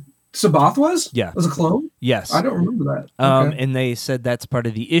 Sabath was? Yeah. Was a clone? Yes. I don't remember that. Okay. And they said that's part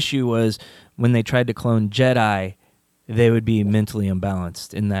of the issue was when they tried to clone Jedi, they would be mentally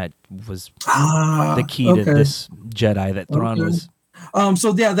imbalanced, and that was the key to this Jedi that Thrawn was.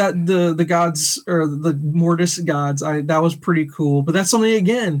 That the gods or the Mortis gods, that was pretty cool. But that's something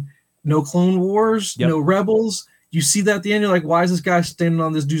again. No Clone Wars, no Rebels. You see that at the end, you're like, why is this guy standing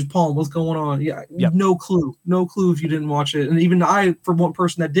on this dude's palm? What's going on? Yeah, no clue. No clue if you didn't watch it. And even I, for one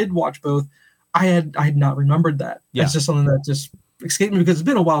person that did watch both, I had not remembered that. Yeah. It's just something that just escaped me because it's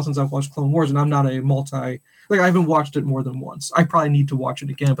been a while since I've watched Clone Wars, and I'm not I haven't watched it more than once. I probably need to watch it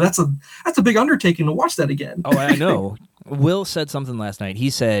again, but that's a big undertaking to watch that again. Oh, I know. Will said something last night. He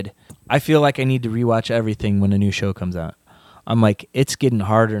said, I feel like I need to rewatch everything when a new show comes out. I'm like, it's getting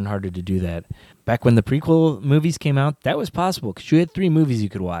harder and harder to do that. Back when the prequel movies came out, that was possible because you had 3 movies you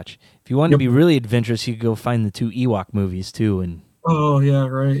could watch. If you wanted to be really adventurous, you could go find the 2 Ewok movies too. And oh yeah,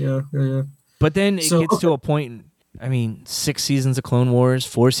 right, yeah. But then it gets to a point. I mean, 6 seasons of Clone Wars,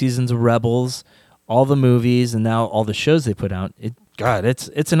 4 seasons of Rebels, all the movies, and now all the shows they put out.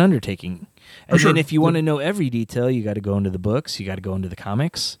 It's an undertaking. And then if you want to know every detail, you got to go into the books, you got to go into the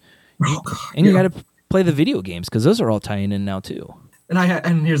comics, you got to play the video games because those are all tying in now too.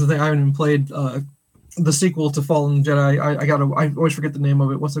 And here's the thing: I haven't even played the sequel to Fallen Jedi. I always forget the name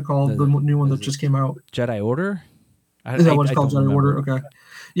of it. What's it called? The new one that just came out. Jedi Order. Is that what it's called? Jedi Order. Okay.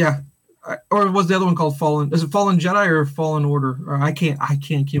 Yeah. Or was the other one called Fallen? Is it Fallen Jedi or Fallen Order? Or I can't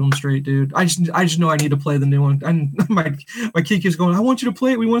keep them straight, dude. I just know I need to play the new one. And my kid keeps going, I want you to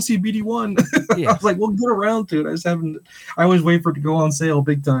play it. We want to see BD1. Yeah. I was like, we'll get around to it. I always wait for it to go on sale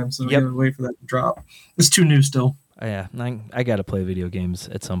big time. So I gotta wait for that to drop. It's too new still. Yeah, I got to play video games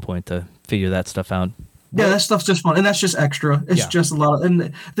at some point to figure that stuff out. Yeah, that stuff's just fun, and that's just extra. It's just a lot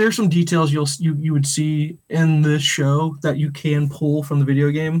and there's some details you would see in this show that you can pull from the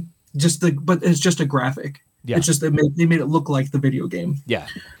video game. But it's just a graphic. Yeah. It's just they made it look like the video game. Yeah.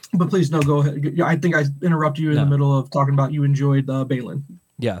 But please, no, go ahead. I think I interrupted you in the middle of talking about you enjoyed Balin.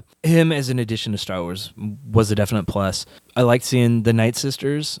 Yeah. Him as an addition to Star Wars was a definite plus. I liked seeing the Night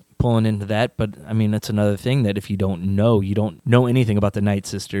Sisters pulling into that, but I mean, that's another thing that if you don't know anything about the Night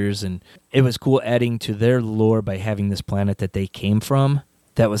Sisters, and it was cool adding to their lore by having this planet that they came from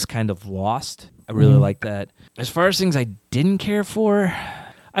that was kind of lost. I really like that. As far as things I didn't care for,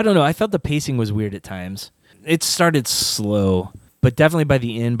 I don't know. I felt the pacing was weird at times. It started slow, but definitely by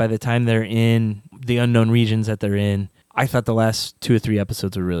the end, by the time they're in the unknown regions that they're in, I thought the last 2 or 3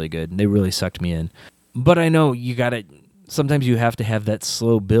 episodes were really good. They really sucked me in. But I know sometimes you have to have that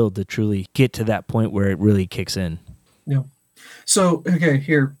slow build to truly get to that point where it really kicks in. Yeah. So, okay,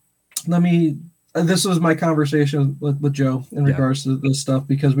 here, this was my conversation with Joe in regards to this stuff,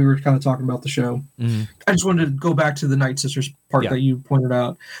 because we were kind of talking about the show. Mm-hmm. I just wanted to go back to the Night Sisters part that you pointed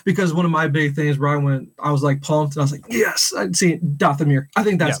out, because one of my big things where I was like pumped, and I was like, yes, I'd see Dathomir. I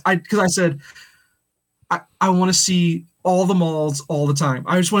think because I said, I want to see all the Mauls all the time.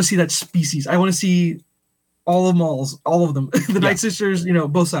 I just want to see that species. I want to see all the Mauls, all of them. The Night Sisters,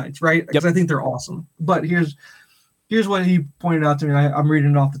 both sides, right? Because I think they're awesome. But here's what he pointed out to me. I'm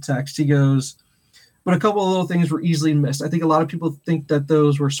reading it off the text. He goes, but a couple of little things were easily missed. I think a lot of people think that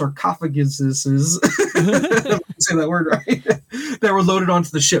those were sarcophaguses, say that word right, that were loaded onto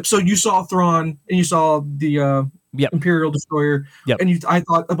the ship. So you saw Thrawn and you saw the Imperial Destroyer, and I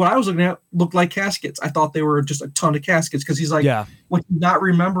thought what I was looking at looked like caskets. I thought they were just a ton of caskets, because he's like, what you're not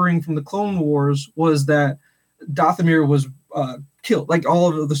remembering from the Clone Wars was that Dathomir was killed. Like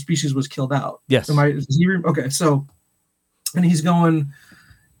all of the species was killed out. Yes. Okay, so, and he's going,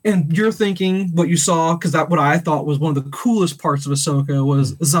 and you're thinking what you saw, because what I thought was one of the coolest parts of Ahsoka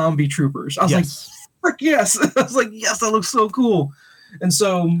was zombie troopers. I was like, frick yes. I was like, yes, that looks so cool. And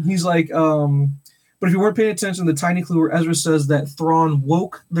so he's like, but if you weren't paying attention, the tiny clue where Ezra says that Thrawn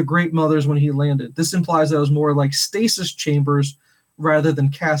woke the Great Mothers when he landed. This implies that it was more like stasis chambers rather than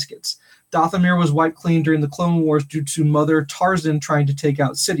caskets. Dathomir was wiped clean during the Clone Wars due to Mother Tarzan trying to take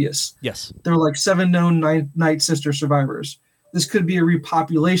out Sidious. Yes. There were like 7 known Night Sister survivors. This could be a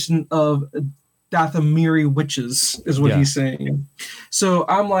repopulation of Dathomiri witches, is what he's saying. So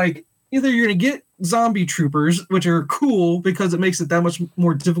I'm like, either you're going to get zombie troopers, which are cool because it makes it that much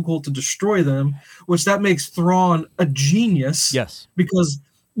more difficult to destroy them, which that makes Thrawn a genius. Yes. Because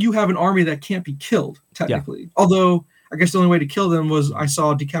you have an army that can't be killed, technically. Although, I guess the only way to kill them was I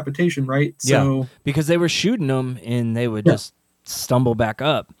saw decapitation, right? So, because they were shooting them and they would just stumble back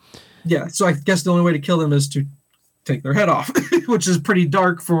up. Yeah, so I guess the only way to kill them is to take their head off, which is pretty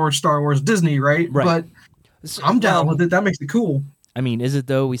dark for Star Wars Disney, right? But I'm down with it. That makes it cool. I mean, is it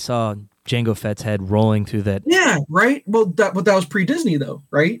though? We saw Jango Fett's head rolling through that. Yeah, right? Well, that was pre-Disney though,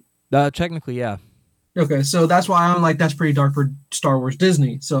 right? Technically, yeah. Okay, so that's why I'm like, that's pretty dark for Star Wars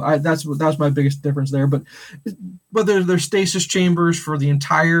Disney. So that's my biggest difference there. But there's stasis chambers for the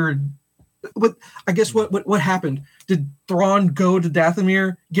entire. But I guess what happened? Did Thrawn go to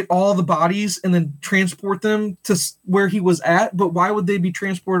Dathomir, get all the bodies, and then transport them to where he was at? But why would they be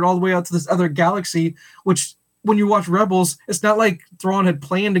transported all the way out to this other galaxy? Which, when you watch Rebels, it's not like Thrawn had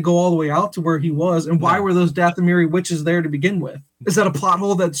planned to go all the way out to where he was. And why were those Dathomiri witches there to begin with? Is that a plot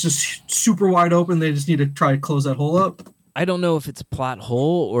hole that's just super wide open? They just need to try to close that hole up? I don't know if it's a plot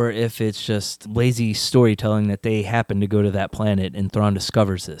hole or if it's just lazy storytelling that they happen to go to that planet and Thrawn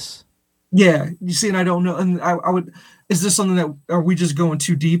discovers this. Yeah, you see, and I don't know. And I would, is this something that, are we just going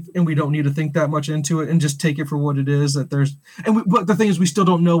too deep and we don't need to think that much into it and just take it for what it is? But the thing is, we still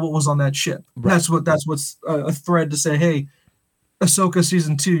don't know what was on that ship. Right. That's what's a thread to say, hey, Ahsoka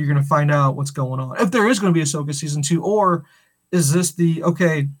season 2, you're going to find out what's going on. If there is going to be Ahsoka season 2, or is this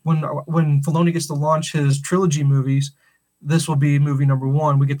when Filoni gets to launch his trilogy movies, this will be movie number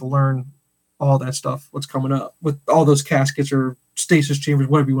 1. We get to learn all that stuff, what's coming up with all those caskets or stasis chambers,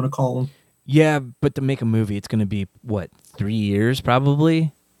 whatever you want to call them. Yeah, but to make a movie, it's going to be, 3 years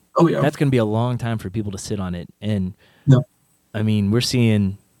probably? Oh, yeah. That's going to be a long time for people to sit on it. And, I mean, we're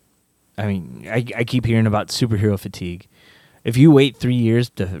seeing, I keep hearing about superhero fatigue. If you wait 3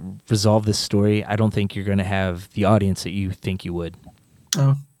 years to resolve this story, I don't think you're going to have the audience that you think you would.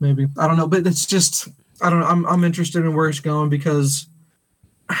 Oh, maybe. I don't know. But it's just, I don't know. I'm interested in where it's going because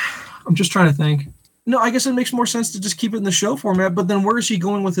I'm just trying to think. No, I guess it makes more sense to just keep it in the show format, but then where is he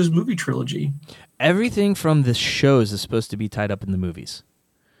going with his movie trilogy? Everything from the shows is supposed to be tied up in the movies.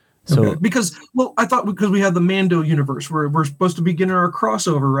 So I thought because we have the Mando universe where we're supposed to be getting our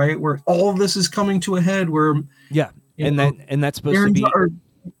crossover, right? Where all of this is coming to a head where that's supposed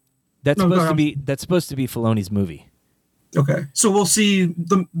to be that's supposed to be Filoni's movie. Okay, so we'll see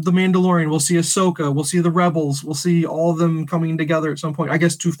the Mandalorian, we'll see Ahsoka, we'll see the Rebels, we'll see all of them coming together at some point, I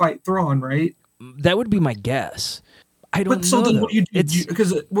guess, to fight Thrawn, right? That would be my guess. I don't know. So then, though. what do you do?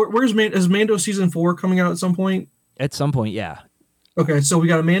 Because is Mando season 4 coming out at some point? At some point, yeah. Okay, so we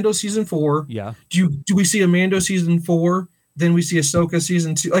got a Mando season 4. Yeah. Do we see a Mando season 4? Then we see Ahsoka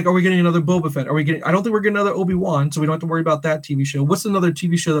season 2. Like, are we getting another Boba Fett? Are we getting? I don't think we're getting another Obi-Wan, so we don't have to worry about that TV show. What's another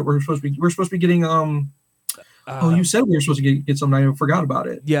TV show that we're supposed to be? We're supposed to be getting you said we were supposed to get something. I forgot about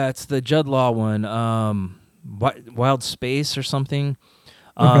it. Yeah, it's the Judd Law one, Wild Space or something,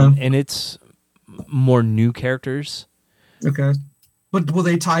 Okay. and it's more new characters. Okay, but will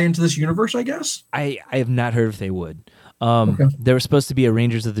they tie into this universe? I guess I have not heard if they would. Okay. There was supposed to be a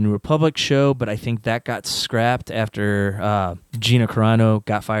Rangers of the New Republic show, but I think that got scrapped after Gina Carano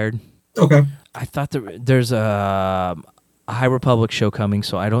got fired. Okay. I thought there's a High Republic show coming,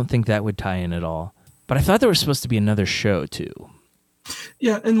 so I don't think that would tie in at all. But I thought there was supposed to be another show too.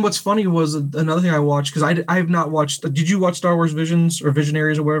 Yeah, and what's funny was another thing I watched, because I have not watched. Did you watch Star Wars Visions or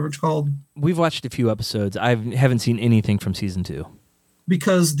Visionaries or whatever it's called? We've watched a few episodes. I haven't seen anything from season 2.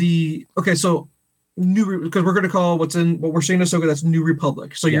 Because because we're going to call what we're seeing in Ahsoka, that's New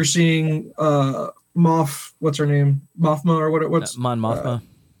Republic. So you're seeing what's her name, Mothma or what's Mon Mothma.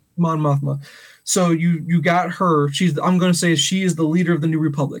 Mon Mothma. So you got her. I'm going to say she is the leader of the New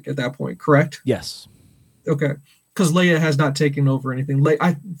Republic at that point, correct? Yes. Okay. Because Leia has not taken over anything.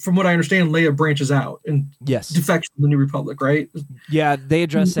 From what I understand, Leia branches out and defects from the New Republic, right? Yeah, they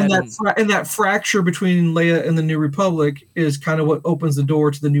address that. And that fracture between Leia and the New Republic is kind of what opens the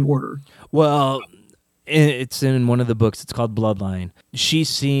door to the New Order. Well, it's in one of the books. It's called Bloodline.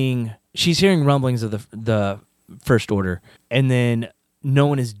 She's hearing rumblings of the First Order, and then no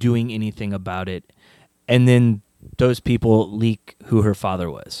one is doing anything about it. And then those people leak who her father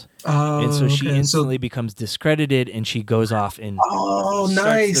was. And so she instantly becomes discredited, and she goes off and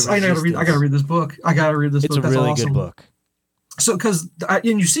nice. I gotta read this book. It's a really good book. So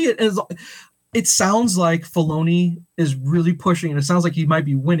and you see it, and it sounds like Filoni is really pushing, and it sounds like he might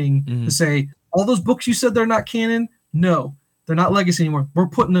be winning to say, all those books you said they're not canon, no, they're not legacy anymore. We're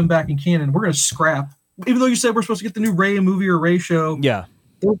putting them back in canon. We're going to scrap. Even though you said we're supposed to get the new Rey movie or Rey show. Yeah.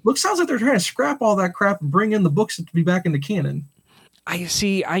 It sounds like they're trying to scrap all that crap and bring in the books to be back into canon. I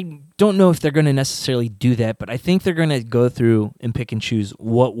don't know if they're going to necessarily do that, but I think they're going to go through and pick and choose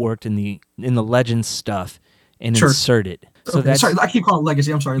what worked in the Legends stuff and insert it. So sorry, I keep calling it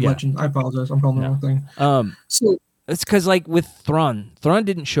Legacy. I'm sorry, Legend. I apologize. I'm calling the wrong thing. So it's because, like with Thrawn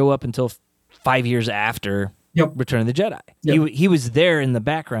didn't show up until 5 years after Return of the Jedi. Yep. He was there in the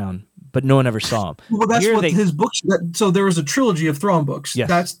background, but no one ever saw him. Well, that's his books. So there was a trilogy of Thrawn books. Yes.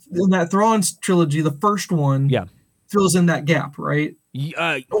 That's in that Thrawn's trilogy. The first one fills in that gap, right?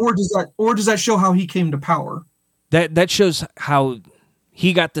 Or does that show how he came to power? That shows how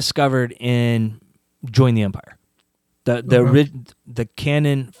he got discovered and joined the Empire. The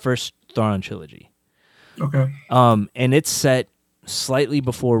canon first Thrawn trilogy. Okay. And it's set slightly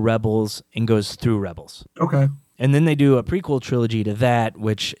before Rebels and goes through Rebels. Okay. And then they do a prequel trilogy to that,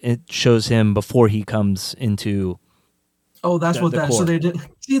 which it shows him before he comes into. Oh, that's what that. Core. So they did.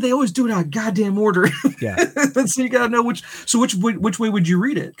 See, they always do it out of goddamn order. Yeah. So you gotta know which. So which way would you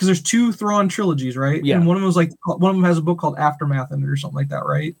read it? Because there's 2 Thrawn trilogies, right? Yeah. And one of them was one of them has a book called Aftermath in it or something like that,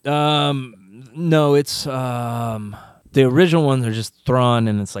 right? No, it's the original ones are just Thrawn,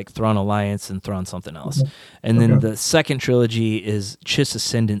 and it's like Thrawn Alliance and Thrawn something else. Okay. And then the second trilogy is Chiss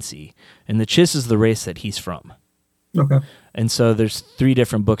Ascendancy, and the Chiss is the race that he's from. Okay. And so there's 3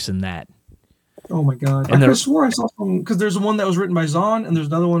 different books in that. Oh my God! And I swore I saw some, because there's one that was written by Zahn, and there's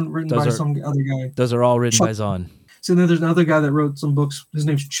another one written by some other guy. Those are all written by Zahn. So then there's another guy that wrote some books. His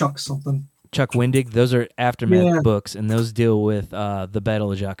name's Chuck something. Chuck Wendig. Those are Aftermath books, and those deal with the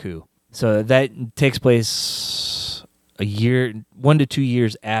Battle of Jakku. So that takes place 1 to 2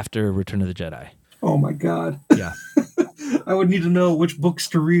 years after Return of the Jedi. Oh my God! Yeah. I would need to know which books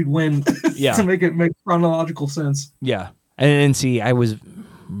to read when to make it make chronological sense. Yeah. And see, I was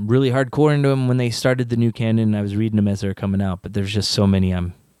really hardcore into them when they started the new canon. I was reading them as they were coming out, but there's just so many.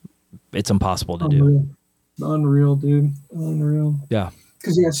 It's impossible to do. Unreal, dude. Unreal. Yeah.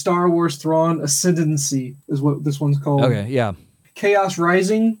 Because you got Star Wars Thrawn Ascendancy is what this one's called. Okay, yeah. Chaos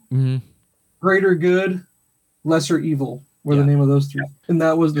Rising, Greater Good, Lesser Evil were the name of those 3. And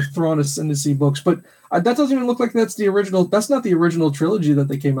that was the Thrawn Ascendancy books. But that doesn't even look like that's the original. That's not the original trilogy that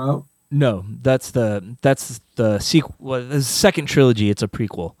they came out. No, that's the sequel. Well, the second trilogy. It's a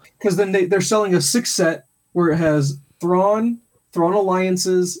prequel. Because then they're selling a 6 set where it has Thrawn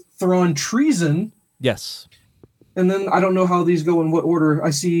Alliances, Thrawn Treason. Yes. And then I don't know how these go in what order. I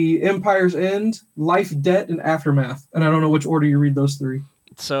see Empire's End, Life, Debt, and Aftermath. And I don't know which order you read those three.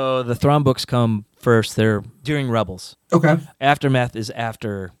 So the Thrawn books come first. They're during Rebels. Okay. Aftermath is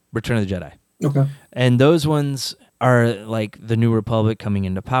after Return of the Jedi. Okay. And those ones are like the New Republic coming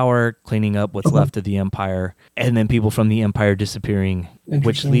into power, cleaning up what's left of the Empire, and then people from the Empire disappearing,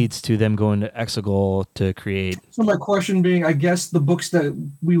 which leads to them going to Exegol to create. So my question being, I guess the books that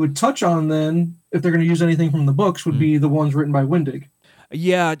we would touch on then, if they're going to use anything from the books, would be the ones written by Wendig.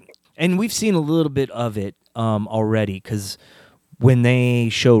 Yeah, and we've seen a little bit of it already, because when they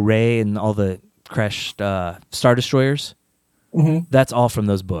show Rey and all the crashed Star Destroyers, that's all from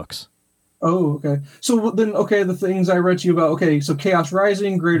those books. Oh, okay. So then, the things I read to you about, so Chaos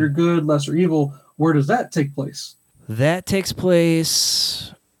Rising, Greater Good, Lesser Evil, where does that take place? That takes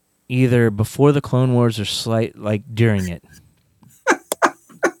place either before the Clone Wars or during it.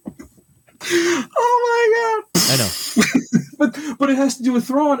 Oh my god! I know. but it has to do with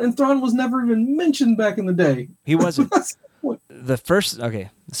Thrawn, and Thrawn was never even mentioned back in the day. He wasn't. The first,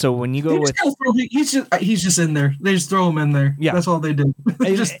 so when you go with... He's just in there. They just throw him in there. Yeah. That's all they did.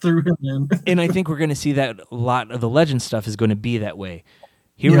 They just threw him in. And I think we're going to see that a lot of the Legend stuff is going to be that way.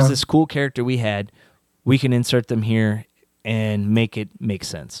 Here was this cool character we had. We can insert them here and make it make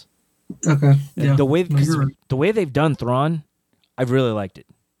sense. Okay. Yeah. The way they've done Thrawn, I've really liked it.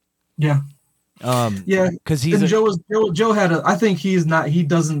 Yeah. Because Joe had I think he's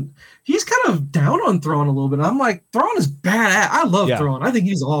kind of down on Thrawn a little bit. I'm like, Thrawn is badass. I love Thrawn. I think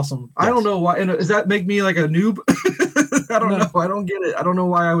he's awesome. Yes. I don't know why. And does that make me like a noob? I don't know. I don't get it. I don't know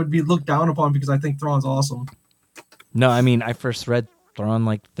why I would be looked down upon because I think Thrawn's awesome. No, I mean, I first read Thrawn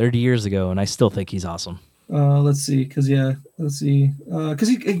like 30 years ago, and I still think he's awesome. Let's see. Because this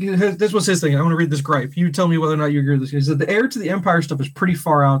was his thing. I want to read this gripe. You tell me whether or not you agree with this. He said the heir to the Empire stuff is pretty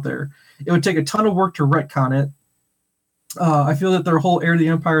far out there. It would take a ton of work to retcon it. I feel that their whole heir to the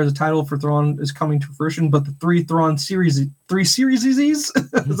Empire as a title for Thrawn is coming to fruition, but the three series, is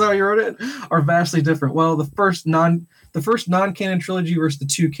that how you wrote it, are vastly different. Well, the first non-canon trilogy versus the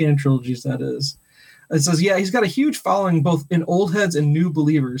two canon trilogies, that is. It says, he's got a huge following both in old heads and new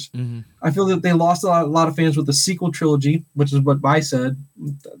believers. Mm-hmm. I feel that they lost a lot of fans with the sequel trilogy, which is what Vi said.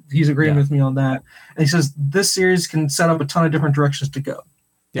 He's agreeing with me on that. And he says this series can set up a ton of different directions to go.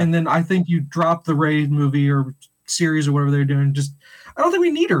 Yeah. And then I think you drop the Rey movie or series or whatever they're doing. I don't think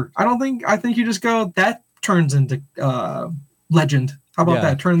we need her. I think you just go, that turns into Legend. How about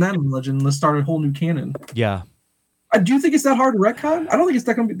that? Turn that into Legend. Let's start a whole new canon. Yeah. Do you think it's that hard to retcon? I don't think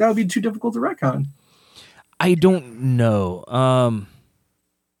that would be too difficult to retcon. I don't know.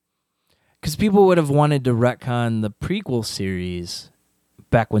 Because people would have wanted to retcon the prequel series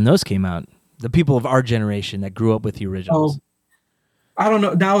back when those came out. The people of our generation that grew up with the originals. Oh, I don't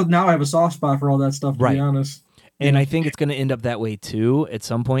know. Now I have a soft spot for all that stuff, to be honest. And I think it's going to end up that way, too, at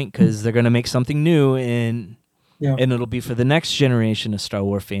some point, because they're going to make something new, and it'll be for the next generation of Star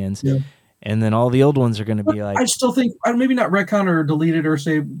Wars fans. Yeah. And then all the old ones are going to be like... I still think, maybe not retcon or delete it or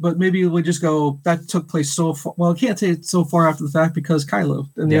say, but maybe we just go, that took place so far... Well, I can't say it's so far after the fact because Kylo.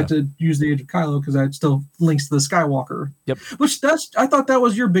 And they have to use the age of Kylo because that still links to the Skywalker. Yep. I thought that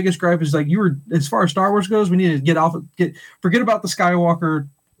was your biggest gripe is like, as far as Star Wars goes, we need to forget about the Skywalker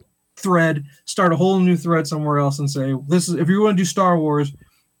thread, start a whole new thread somewhere else and say, if you want to do Star Wars,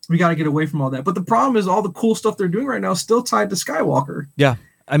 we got to get away from all that. But the problem is all the cool stuff they're doing right now is still tied to Skywalker. Yeah.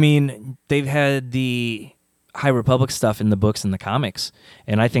 I mean, they've had the High Republic stuff in the books and the comics,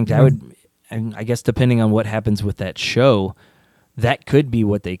 and I think that would, and I guess depending on what happens with that show, that could be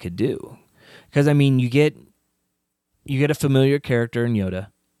what they could do. Because I mean, you get a familiar character in Yoda.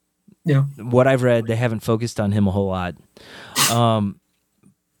 Yeah. What I've read, they haven't focused on him a whole lot.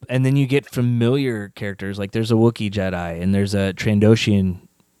 And then you get familiar characters, like there's a Wookiee Jedi, and there's a Trandoshan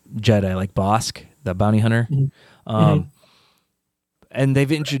Jedi, like Bosk, the bounty hunter. Mm-hmm. And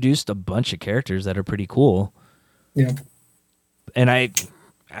they've introduced a bunch of characters that are pretty cool. Yeah. And I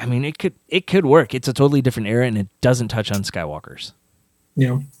mean, it could work. It's a totally different era, and it doesn't touch on Skywalkers.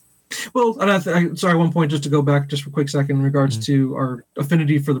 Yeah. Well, and sorry, one point just to go back just for a quick second in regards to our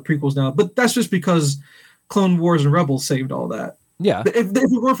affinity for the prequels now, but that's just because Clone Wars and Rebels saved all that. Yeah. If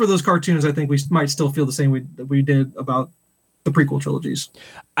it weren't for those cartoons, I think we might still feel the same way that we did about the prequel trilogies.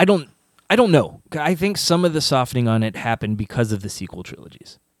 I don't know. I think some of the softening on it happened because of the sequel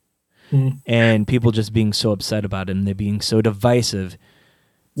trilogies. Mm. And people just being so upset about it and they being so divisive.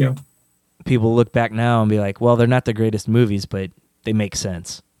 Yeah. People look back now and be like, well, they're not the greatest movies, but they make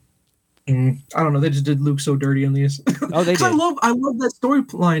sense. I don't know. They just did Luke so dirty in these. Oh, they did. I love that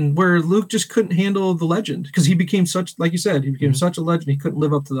storyline where Luke just couldn't handle the legend because he became such, like you said, he became such a legend. He couldn't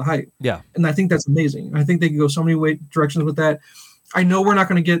live up to the hype. Yeah, and I think that's amazing. I think they can go so many directions with that. I know we're not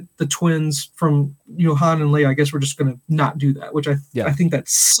going to get the twins from Han and Leia. I guess we're just going to not do that, which I think that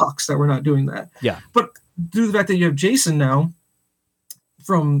sucks that we're not doing that. Yeah, but due to the fact that you have Jason now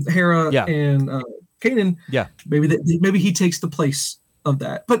from Hera and Kanan, maybe he takes the place of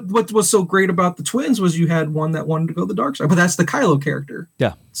that. But what was so great about the twins was you had one that wanted to go the dark side, but that's the Kylo character.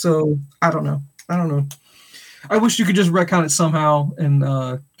 Yeah. So I don't know. I wish you could just retcon it somehow and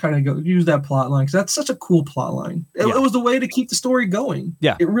kind of use that plot line because that's such a cool plot line. It was the way to keep the story going.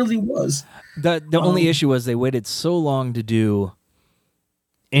 Yeah, it really was. The only issue was they waited so long to do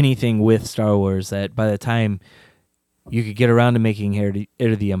anything with Star Wars that by the time you could get around to making Heir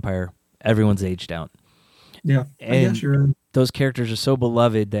to the Empire, everyone's aged out. Yeah, and I guess you're right. Those characters are so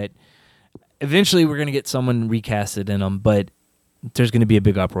beloved that eventually we're going to get someone recasted in them, but there's going to be a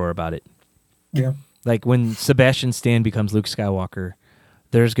big uproar about it. Yeah. Like when Sebastian Stan becomes Luke Skywalker,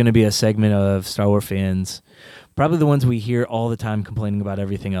 there's going to be a segment of Star Wars fans, probably the ones we hear all the time complaining about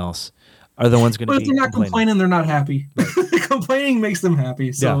everything else, are the ones going to be. But if they're not complaining, they're not happy. Right. Complaining makes them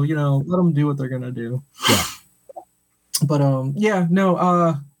happy. So, let them do what they're going to do. Yeah. But,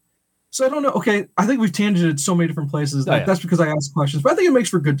 so I don't know. Okay, I think we've tangented so many different places. That's because I asked questions, but I think it makes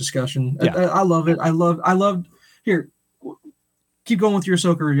for good discussion. Yeah. I love it. I love. Here, keep going with your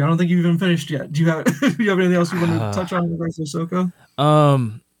Ahsoka review. I don't think you've even finished yet. Do you have anything else you want to touch on in regards to Ahsoka?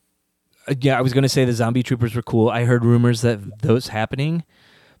 Yeah, I was going to say the zombie troopers were cool. I heard rumors that those happening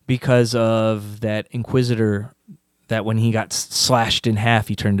because of that Inquisitor that when he got slashed in half,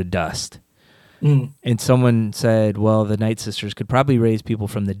 he turned to dust. And someone said, well, the Night Sisters could probably raise people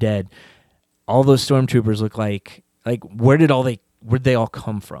from the dead. All those stormtroopers look like where'd they all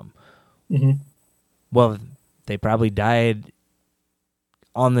come from? Mm-hmm. Well, they probably died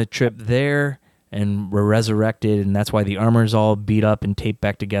on the trip there and were resurrected, and that's why the armor's all beat up and taped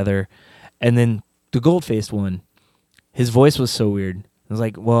back together. And then the gold-faced one, his voice was so weird. I was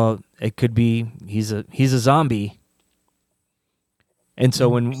like, well, it could be he's a zombie. And so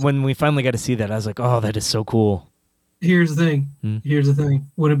when we finally got to see that, I was like, oh, that is so cool. Here's the thing.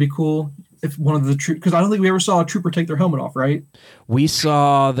 Would it be cool if one of the troopers, because I don't think we ever saw a trooper take their helmet off, right? We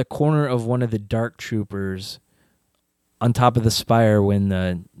saw the corner of one of the dark troopers on top of the spire when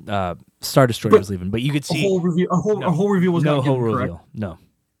the Star Destroyer was leaving. But you could see a whole review was not given, correct? No.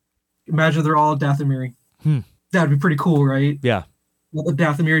 Imagine they're all Dathomiri. That'd be pretty cool, right? Yeah. The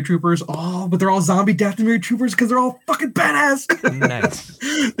Dathomiri troopers. Oh, but they're all zombie Dathomiri troopers because they're all fucking badass. Nice.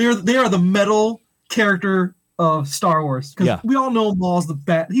 They are the metal character of Star Wars. Because we all know Maul's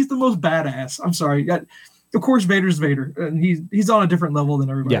he's the most badass. I'm sorry. Of course, Vader's Vader. And he's on a different level than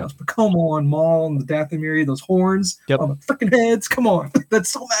everybody else. But come on, Maul and the Dathomiri, those horns on the freaking heads. Come on. That's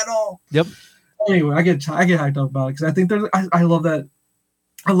so metal. Yep. Anyway, I get hyped up about it because I think I love that.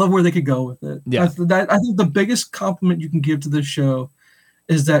 I love where they could go with it. Yeah. I think the biggest compliment you can give to this show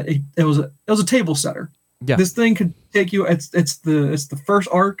is that it was a table setter. Yeah. This thing could take you. It's the first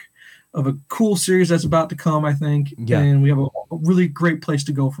arc of a cool series that's about to come, I think. Yeah. And we have a really great place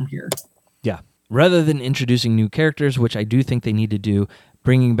to go from here. Yeah. Rather than introducing new characters, which I do think they need to do,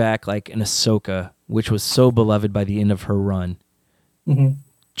 bringing back like an Ahsoka, which was so beloved by the end of her run,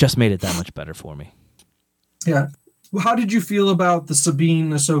 just made it that much better for me. Yeah. Well, how did you feel about the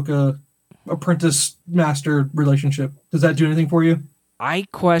Sabine Ahsoka apprentice master relationship? Does that do anything for you? I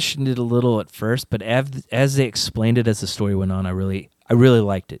questioned it a little at first, but as they explained it as the story went on, I really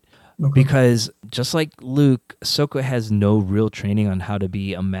liked it. Okay. Because just like Luke, Ahsoka has no real training on how to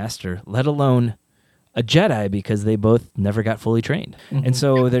be a master, let alone a Jedi, because they both never got fully trained. And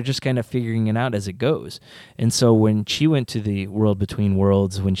so they're just kind of figuring it out as it goes. And so when she went to the world between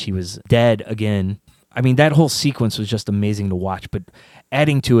worlds, when she was dead again, I mean, that whole sequence was just amazing to watch. But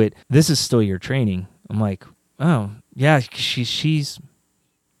adding to it, this is still your training. I'm like, oh, yeah, she's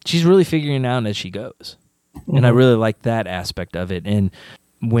really figuring it out as she goes. And I really like that aspect of it. And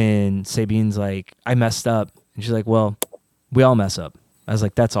when Sabine's like, I messed up, and she's like, well, we all mess up. I was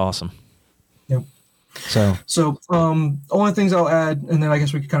like, that's awesome. Yep. So only things I'll add, and then I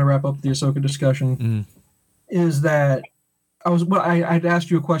guess we can kind of wrap up the Ahsoka discussion, is that I'd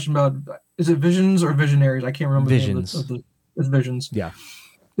asked you a question about, is it visions or visionaries? I can't remember. Visions. It's visions. Yeah.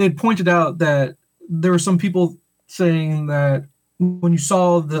 They had pointed out that there were some people saying that when you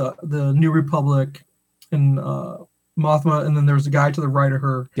saw the New Republic and Mothma, and then there was a guy to the right of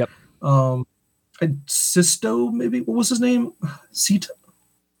her. Yep. Sisto, maybe. What was his name? Sito?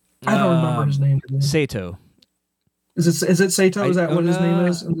 I don't remember his name. Sato. Is it Sato? Is that what his name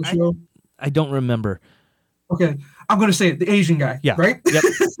is in the show? I don't remember. Okay, I'm going to say it. The Asian guy. Yeah. Right. Yep.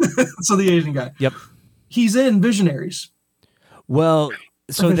 So the Asian guy. Yep. He's in Visionaries. Well,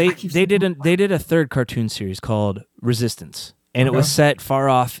 so they did a third cartoon series called Resistance, and it was set far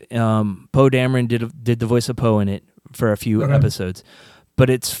off. Poe Dameron did the voice of Poe in it for a few episodes, but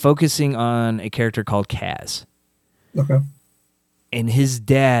it's focusing on a character called Kaz. Okay. And his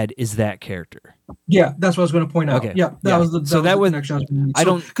dad is that character. Yeah, that's what I was going to point out. Okay. Yeah, that was the connection. I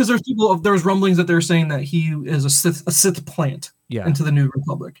don't because there's rumblings that they're saying that he is a Sith plant into the New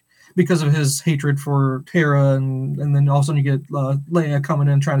Republic because of his hatred for Hera, and then all of a sudden you get Leia coming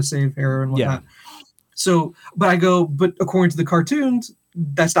in trying to save Hera and whatnot. So, but according to the cartoons,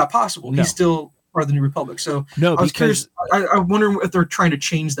 that's not possible. No. He's still part of the New Republic. So no, I was curious. I wonder if they're trying to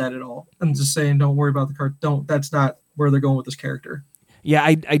change that at all and just saying, don't worry about the cartoon. That's not where they're going with this character. Yeah,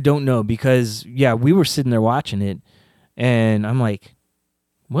 I don't know because we were sitting there watching it, and I'm like,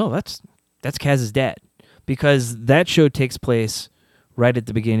 well, that's Kaz's dad, because that show takes place right at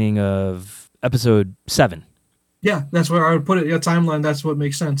the beginning of episode 7. Yeah, that's where I would put it. Yeah, timeline. That's what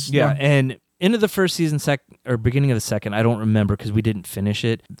makes sense. Yeah, and into the first season or beginning of the second, I don't remember because we didn't finish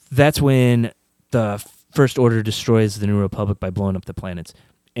it. That's when the First Order destroys the New Republic by blowing up the planets,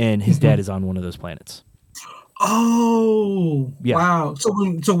 and his dad is on one of those planets. Oh, wow.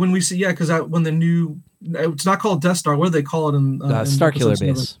 So when we see, because when the new, it's not called Death Star. What do they call it in Starkiller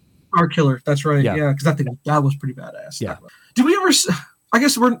Base? Starkiller. That's right. Yeah, because I think that was pretty badass. Yeah. Do we ever? I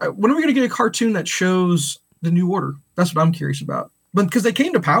guess when are we going to get a cartoon that shows the New Order? That's what I'm curious about. But because they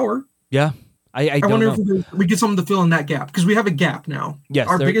came to power. Yeah. I wonder if we get something to fill in that gap, because we have a gap now. Yes.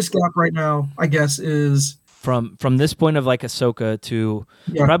 Our biggest gap right now, I guess, is from this point of like Ahsoka to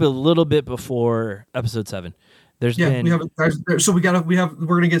probably a little bit before episode 7. We're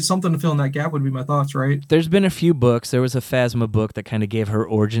gonna get something to fill in that gap, would be my thoughts, right? There's been a few books. There was a Phasma book that kind of gave her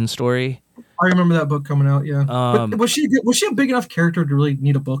origin story. I remember that book coming out. Yeah, but was she a big enough character to really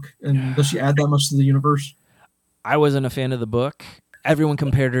need a book? And does she add that much to the universe? I wasn't a fan of the book. Everyone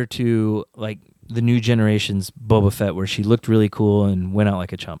compared her to like the new generation's Boba Fett, where she looked really cool and went out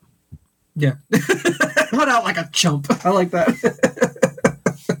like a chump. Yeah, went out like a chump. I like that.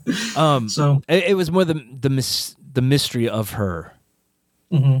 So it was more the mystery of her,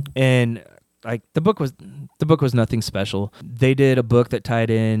 and like the book was nothing special. They did a book that tied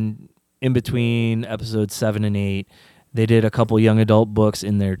in between episodes 7 and 8. They did a couple young adult books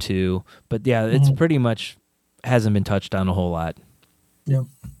in there too, but it's pretty much hasn't been touched on a whole lot. Yeah.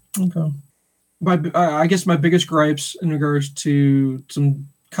 Okay. I guess my biggest gripes in regards to some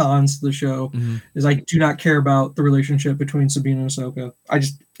cons to the show is I do not care about the relationship between Sabine and Ahsoka.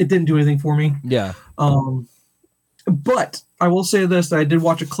 It didn't do anything for me. Yeah. But I will say this: I did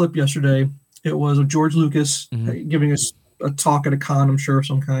watch a clip yesterday. It was of George Lucas giving us a talk at a con, I'm sure, of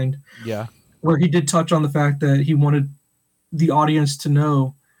some kind. Yeah. Where he did touch on the fact that he wanted the audience to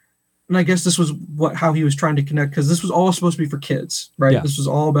know, and I guess this was how he was trying to connect, because this was all supposed to be for kids, right? Yeah. This was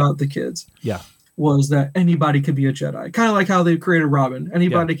all about the kids. Yeah. Was that anybody could be a Jedi, kind of like how they created Robin.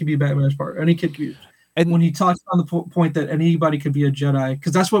 Anybody could be Batman's part. Any kid could. And when he talked on the point that anybody could be a Jedi,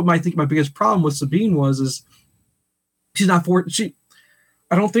 because that's what I think my biggest problem with Sabine is she's not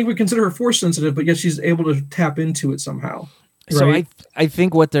I don't think we consider her force sensitive, but yet she's able to tap into it somehow. Right? So I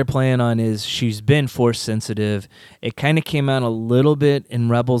think what they're playing on is she's been force sensitive. It kind of came out a little bit in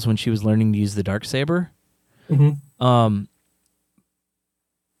Rebels when she was learning to use the Darksaber.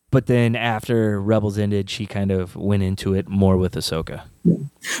 But then after Rebels ended, she kind of went into it more with Ahsoka. Yeah.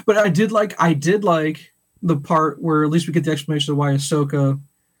 But I did like the part where at least we get the explanation of why Ahsoka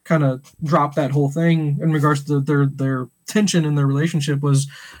kind of dropped that whole thing in regards to their tension in their relationship, was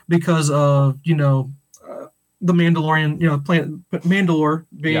because of the Mandalorian, Mandalore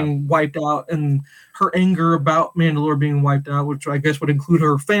being wiped out, and her anger about Mandalore being wiped out, which I guess would include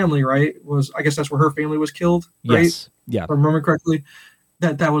her family, right? I guess that's where her family was killed, right? Yes. Yeah. If I remember correctly.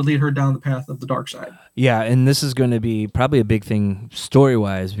 That would lead her down the path of the dark side. Yeah, and this is going to be probably a big thing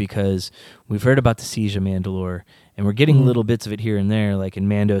story-wise, because we've heard about the siege of Mandalore, and we're getting little bits of it here and there, like in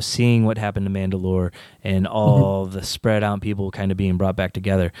Mando, seeing what happened to Mandalore, and all the spread-out people kind of being brought back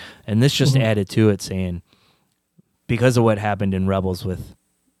together. And this just added to it, saying, because of what happened in Rebels with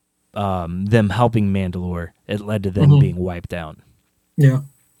them helping Mandalore, it led to them being wiped out. Yeah.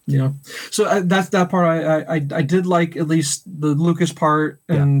 Yeah, so that's that part. I did like at least the Lucas part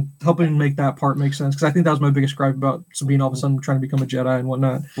and helping make that part make sense, because I think that was my biggest gripe about Sabine all of a sudden trying to become a Jedi and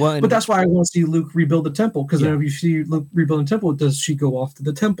whatnot. Well, but that's why I want to see Luke rebuild the temple, because then if you see Luke rebuild the temple, does she go off to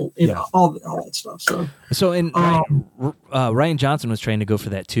the temple? All that stuff. So Ryan Johnson was trying to go for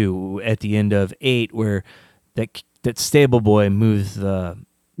that too at the end of 8, where that stable boy moves the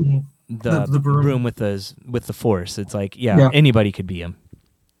the room with the Force. It's like, anybody could be him.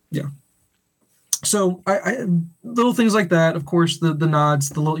 Yeah. So I little things like that. Of course, the nods,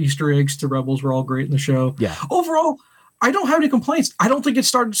 the little Easter eggs to Rebels were all great in the show. Yeah. Overall, I don't have any complaints. I don't think it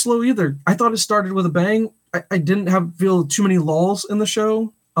started slow either. I thought it started with a bang. I didn't feel too many lulls in the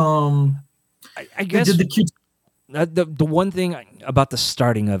show. I guess did the cute. The one thing about the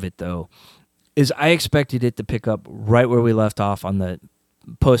starting of it though is I expected it to pick up right where we left off on the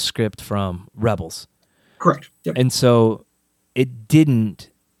postscript from Rebels. Correct. Yep. And so it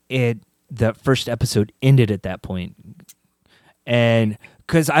didn't. The first episode ended at that point. And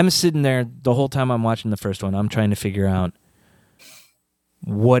because I'm sitting there the whole time I'm watching the first one, I'm trying to figure out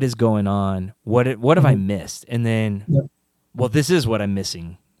what is going on. What have I missed? And then, well, this is what I'm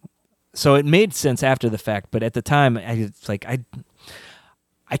missing. So it made sense after the fact, but at the time, I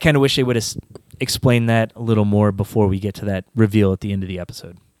kind of wish they would have explained that a little more before we get to that reveal at the end of the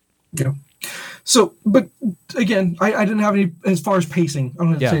episode. Yeah. So, but again, I didn't have any, as far as pacing, I'm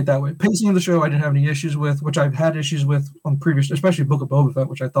going to say it that way. Pacing of the show, I didn't have any issues with, which I've had issues with on previous, especially Book of Boba Fett,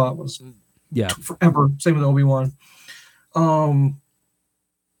 which I thought was forever. Same with Obi-Wan.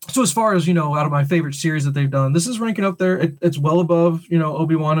 So as far as, out of my favorite series that they've done, this is ranking up there. It's well above,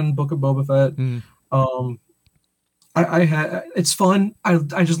 Obi-Wan and Book of Boba Fett. It's fun.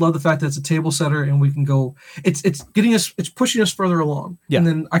 I just love the fact that it's a table setter and we can go. It's getting us. It's pushing us further along. Yeah. And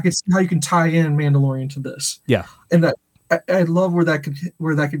then I can see how you can tie in Mandalorian to this. Yeah. And that I love where that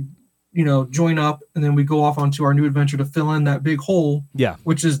could join up, and then we go off onto our new adventure to fill in that big hole. Yeah.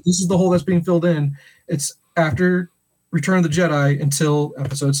 This is the hole that's being filled in. It's after Return of the Jedi until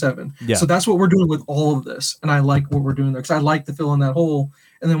Episode 7. Yeah. So that's what we're doing with all of this, and I like what we're doing there because I like to fill in that hole.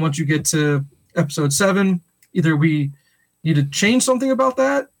 And then once you get to Episode 7. Either we need to change something about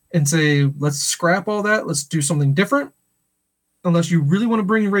that and say, let's scrap all that. Let's do something different. Unless you really want to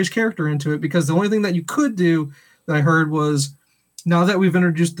bring Rey's character into it, because the only thing that you could do that I heard was, now that we've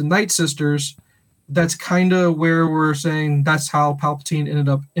introduced the Night Sisters, that's kind of where we're saying that's how Palpatine ended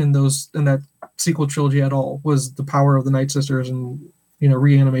up in that sequel trilogy at all, was the power of the Night Sisters and,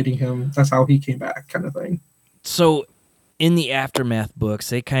 reanimating him. That's how he came back, kind of thing. So in the Aftermath books,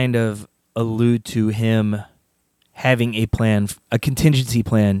 they kind of allude to him having a contingency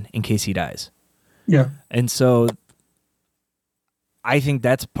plan in case he dies. Yeah. And so I think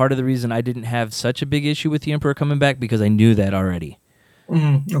that's part of the reason I didn't have such a big issue with the Emperor coming back, because I knew that already.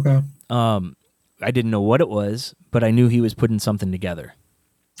 Okay. I didn't know what it was, but I knew he was putting something together.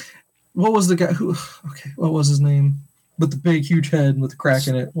 What was the guy what was his name? With the big, huge head with the crack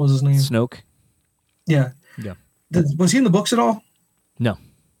in it. What was his name? Snoke. Yeah. Yeah. Was he in the books at all? No.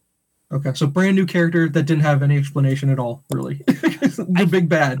 Okay, so brand new character that didn't have any explanation at all, really. The big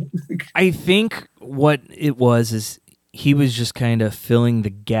bad. I think what it was is he was just kind of filling the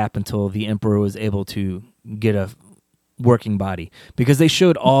gap until the Emperor was able to get a working body. Because they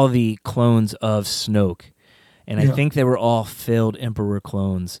showed all the clones of Snoke, and I think they were all failed Emperor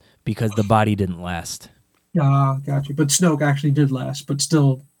clones because the body didn't last. Gotcha. But Snoke actually did last, but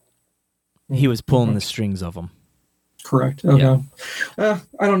still... He was pulling the strings of them. Correct. Okay. Yeah.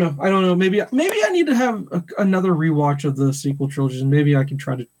 I don't know. Maybe I need to have another rewatch of the sequel trilogies, and maybe I can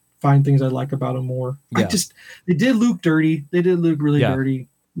try to find things I like about them more. Yeah. They did Luke dirty. They did Luke really dirty.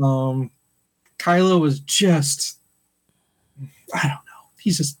 Kylo was just, I don't know.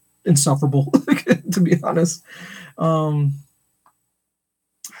 He's just insufferable, to be honest.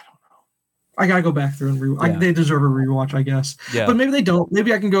 I gotta go back through and rewatch. They deserve a rewatch, I guess. Yeah. But maybe they don't.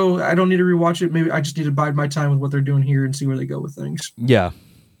 Maybe I can go. I don't need to rewatch it. Maybe I just need to bide my time with what they're doing here and see where they go with things. Yeah.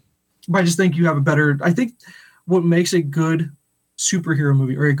 But I just think you have a better. I think what makes a good superhero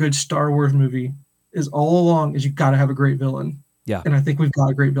movie or a good Star Wars movie is all along is you got to have a great villain. Yeah. And I think we've got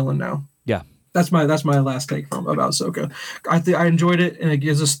a great villain now. Yeah. That's my last take about Ahsoka. I enjoyed it, and it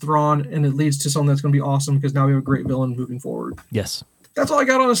gives us Thrawn, and it leads to something that's going to be awesome because now we have a great villain moving forward. Yes. That's all I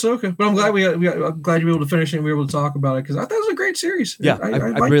got on Ahsoka, but I'm glad I'm glad you were able to finish it and we were able to talk about it because I thought it was a great series. Yeah, I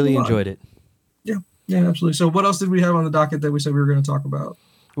really enjoyed it. Yeah, absolutely. So what else did we have on the docket that we said we were going to talk about?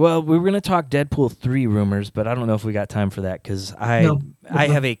 Well, we were going to talk Deadpool 3 rumors, but I don't know if we got time for that because I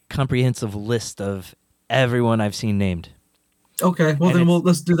have a comprehensive list of everyone I've seen named. Okay, well then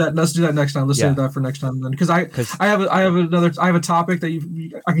let's do that. Let's do that next time. Let's save that for next time then, because I have a topic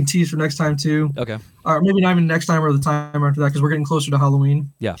that I can tease for next time too. Okay, maybe not even next time or the time after that, because we're getting closer to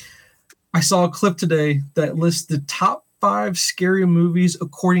Halloween. Yeah, I saw a clip today that lists the top 5 scary movies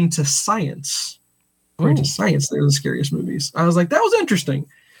according to science. According to science, they're the scariest movies. I was like, that was interesting.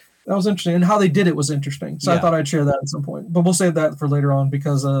 That was interesting, and how they did it was interesting. So I thought I'd share that at some point, but we'll save that for later on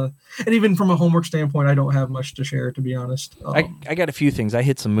because, and even from a homework standpoint, I don't have much to share, to be honest. I got a few things. I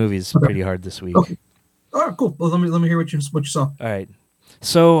hit some movies pretty hard this week. Okay. All right, cool. Well, let me hear what you saw. All right.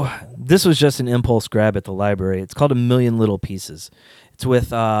 So this was just an impulse grab at the library. It's called A Million Little Pieces. It's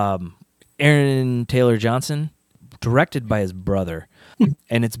with Aaron Taylor Johnson, directed by his brother,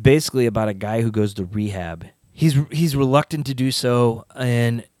 and it's basically about a guy who goes to rehab. He's reluctant to do so,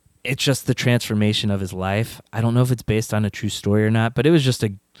 and it's just the transformation of his life. I don't know if it's based on a true story or not, but it was just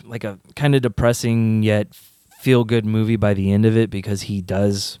a kind of depressing yet feel-good movie by the end of it because he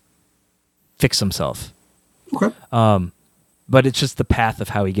does fix himself. Okay. But it's just the path of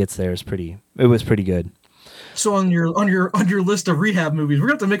how he gets there it was pretty good. So on your list of rehab movies, we're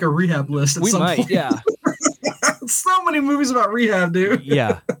going to have to make a rehab list at some point. Yeah. So many movies about rehab, dude.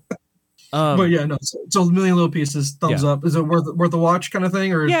 Yeah. But yeah, no. So A Million Little Pieces, thumbs up. Is it worth a watch kind of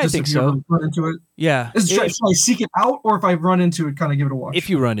thing, or I just think if you so. ever run into it? Yeah. Should I seek it out, or if I run into it, kind of give it a watch? If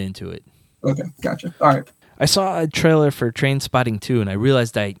you run into it. Okay, gotcha. All right. I saw a trailer for Trainspotting 2, and I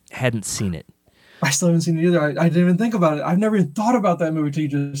realized I hadn't seen it. I still haven't seen it either. I didn't even think about it. I've never even thought about that movie until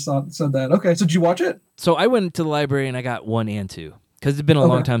you just said that. Okay, so did you watch it? So I went to the library and I got 1 and 2 because it's been a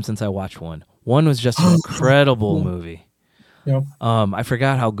long time since I watched 1. 1 was just an incredible movie. Yeah. I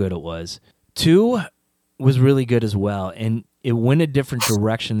forgot how good it was. 2 was really good as well, and it went a different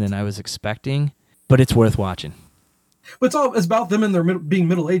direction than I was expecting, but it's worth watching. But it's about them and their being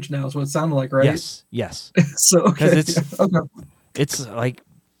middle-aged now is what it sounded like, right? Yes. So, okay. It's like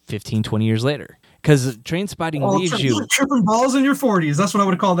 15, 20 years later. Because Trainspotting leaves you... Tripping balls in your 40s. That's what I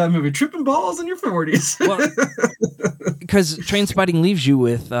would call that movie. Tripping balls in your 40s. Because Trainspotting leaves you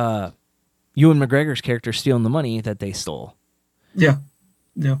with Ewan McGregor's character stealing the money that they stole. Yeah.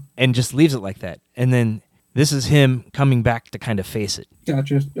 And just leaves it like that. And then this is him coming back to kind of face it.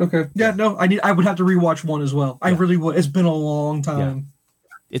 Gotcha. Okay. Yeah, no, I would have to rewatch 1 as well. I really would. It's been a long time. Yeah.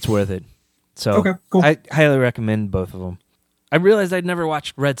 It's worth it. So okay, cool. I highly recommend both of them. I realized I'd never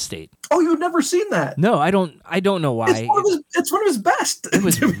watched Red State. Oh, you've never seen that? No, I don't know why. It's one of his best. It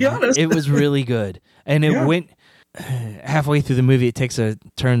was, to be honest. It was really good, and it went halfway through the movie. It takes a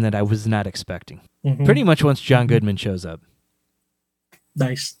turn that I was not expecting. Mm-hmm. Pretty much once John Goodman shows up.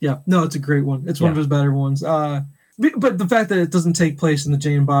 Nice. Yeah. No, it's a great one. It's one of his better ones. But the fact that it doesn't take place in the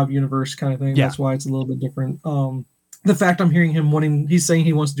Jay and Bob universe kind of thing, that's why it's a little bit different. The fact I'm hearing he's saying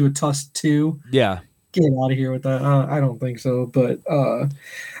he wants to do a Tusk 2. Yeah. Get out of here with that. I don't think so. But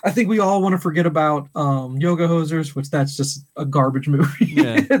I think we all want to forget about Yoga Hosers, which that's just a garbage movie.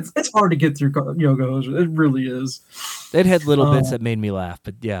 Yeah. it's hard to get through Yoga Hosers. It really is. It had little bits that made me laugh,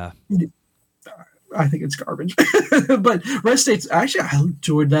 but yeah. I think it's garbage. But Red State's actually, I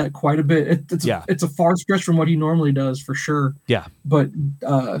enjoyed that quite a bit. It's a far stretch from what he normally does for sure. Yeah. But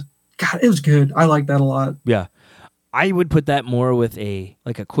God, it was good. I like that a lot. Yeah. I would put that more with a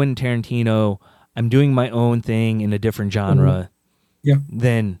Quentin Tarantino, I'm doing my own thing in a different genre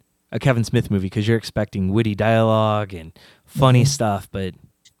than a Kevin Smith movie, because you're expecting witty dialogue and funny stuff, but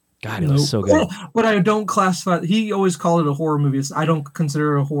God, it was so good. But I don't classify. He always called it a horror movie. I don't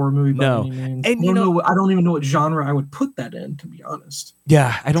consider it a horror movie. No, and I don't even know what genre I would put that in, to be honest.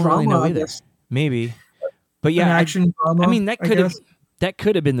 Yeah, I don't really know either. Maybe, but yeah, action drama. I mean, that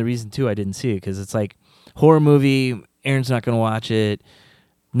could have been the reason too. I didn't see it because it's like horror movie. Aaron's not going to watch it.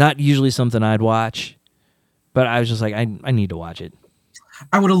 Not usually something I'd watch, but I was just like, I need to watch it.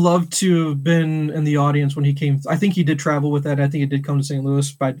 I would have loved to have been in the audience when he came. I think he did travel with that. I think he did come to St. Louis,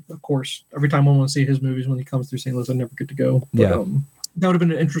 but of course, every time I want to see his movies when he comes through St. Louis, I never get to go. But, that would have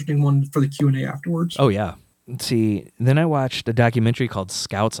been an interesting one for the Q&A afterwards. Oh, yeah. Let's see. Then I watched a documentary called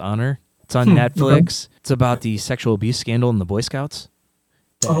Scouts Honor. It's on Netflix. Okay. It's about the sexual abuse scandal in the Boy Scouts.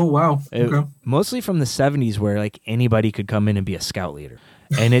 Oh, wow. Okay. Mostly from the 70s, where like anybody could come in and be a scout leader.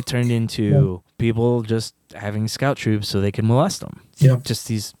 And it turned into people just having scout troops so they could molest them. Yeah. Just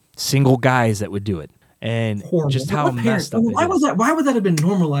these single guys that would do it. And just how messed up why would that have been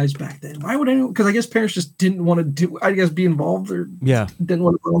normalized back then? Why would anyone? Because I guess parents just didn't want to be involved, or didn't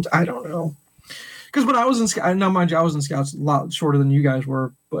want to. I don't know. Because when I was in Scouts, now mind you, I was in Scouts a lot shorter than you guys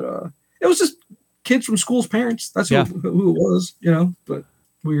were, but it was just kids from school's parents. That's who it was, but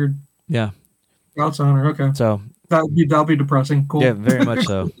weird. Yeah. Scouts Honor. Okay. So that'll be depressing. Cool. Yeah, very much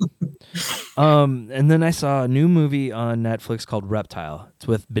so. And then I saw a new movie on Netflix called Reptile. It's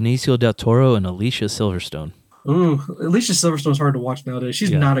with Benicio del Toro and Alicia Silverstone. Ooh, Alicia Silverstone's hard to watch nowadays.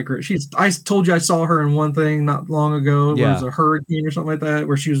 She's not a great. I told you I saw her in one thing not long ago. It was a hurricane or something like that,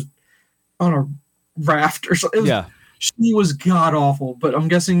 where she was on a raft or something. She was god awful, but I'm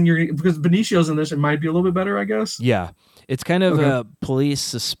guessing because Benicio's in this, it might be a little bit better, I guess. Yeah. It's kind of a police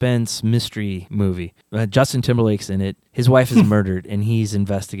suspense mystery movie. Justin Timberlake's in it. His wife is murdered, and he's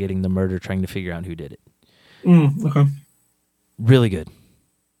investigating the murder, trying to figure out who did it. Okay. Really good.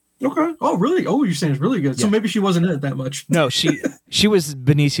 Okay. Oh, really? Oh, you're saying it's really good. Yeah. So maybe she wasn't in it that much. No, she was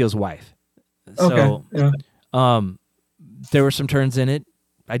Benicio's wife. So, okay. Yeah. There were some turns in it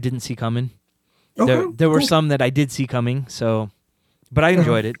I didn't see coming. Okay. There were some that I did see coming. But I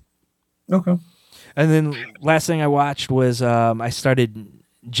enjoyed it. Okay. And then last thing I watched was I started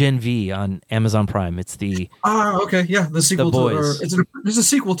Gen V on Amazon Prime. It's the okay, yeah, the sequel The Boys. to it's a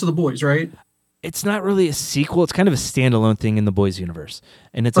sequel to The Boys, right? It's not really a sequel. It's kind of a standalone thing in the Boys universe,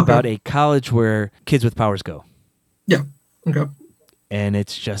 and it's about a college where kids with powers go. Yeah. Okay. And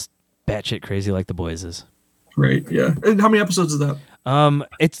it's just batshit crazy like The Boys is. Great. Yeah. And how many episodes is that?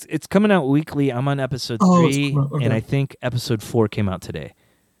 It's coming out weekly. I'm on episode 3, and I think episode 4 came out today.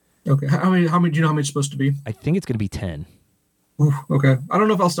 Okay. How many? Do you know how many it's supposed to be? I think it's going to be 10. Oof, okay. I don't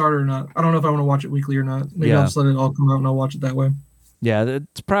know if I'll start it or not. I don't know if I want to watch it weekly or not. Maybe I'll just let it all come out and I'll watch it that way. Yeah,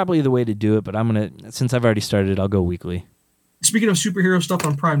 that's probably the way to do it. But since I've already started, I'll go weekly. Speaking of superhero stuff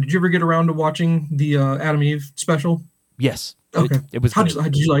on Prime, did you ever get around to watching the Adam Eve special? Yes. Okay. It was.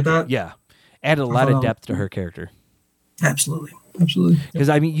 Did you like that? Yeah, added a lot of depth to her character. Absolutely.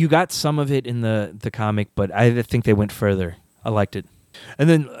 Because you got some of it in the comic, but I think they went further. I liked it. And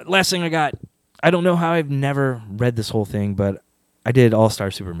then last thing I got, I don't know how I've never read this whole thing, but I did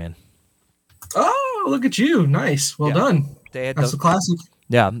All-Star Superman. Oh, look at you. Nice. Well done. That's a classic.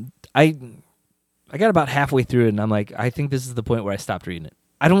 Yeah. I got about halfway through it, and I'm like, I think this is the point where I stopped reading it.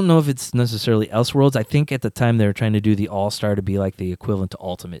 I don't know if it's necessarily Elseworlds. I think at the time they were trying to do the All-Star to be like the equivalent to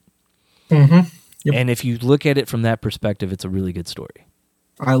Ultimate. Mm-hmm. Yep. And if you look at it from that perspective, it's a really good story.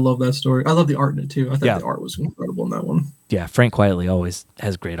 I love that story. I love the art in it, too. I thought the art was incredible in that one. Yeah, Frank Quietly always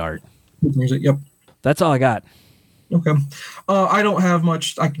has great art. Good music, yep. That's all I got. Okay. I don't have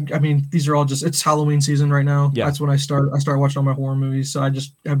much. I mean, these are all just, it's Halloween season right now. Yeah. That's when I start watching all my horror movies. So I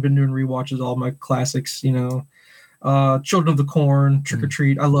just have been doing rewatches of all my classics, Children of the Corn, Trick or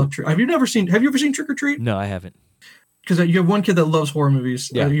Treat. I love Have you ever seen Trick or Treat? No, I haven't. Because you have one kid that loves horror movies.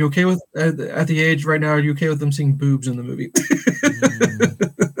 Yeah. Are you okay with, at the age right now, are you okay with them seeing boobs in the movie?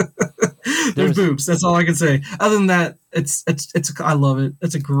 There's boobs. That's all I can say. Other than that, it's I love it.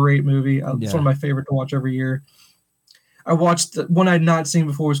 It's a great movie. It's one of my favorite to watch every year. I watched one I'd not seen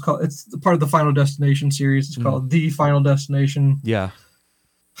before. It's part of the Final Destination series. It's called The Final Destination. Yeah.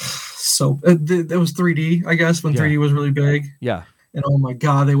 So it was 3D, I guess, when 3D was really big. Yeah. And oh my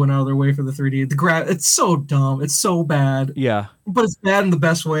God, they went out of their way for the 3D. It's so dumb. It's so bad. Yeah. But it's bad in the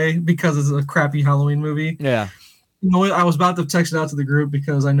best way because it's a crappy Halloween movie. Yeah. I was about to text it out to the group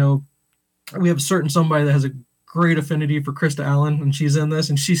because I know we have somebody that has a great affinity for Krista Allen, and she's in this,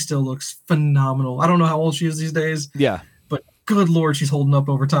 and she still looks phenomenal. I don't know how old she is these days. Yeah. But good Lord, she's holding up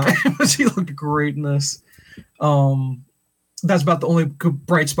over time. She looked great in this. That's about the only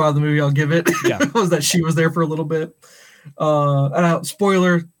bright spot of the movie I'll give it. Yeah. Was that she was there for a little bit.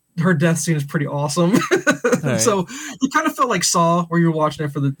 Spoiler, her death scene is pretty awesome. Right. So you kind of felt like Saw, where you're watching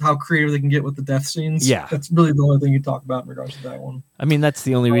it for how creative they can get with the death scenes. Yeah. That's really the only thing you talk about in regards to that one. I mean, that's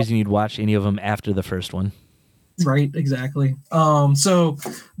the only reason you'd watch any of them after the first one. Right, exactly. So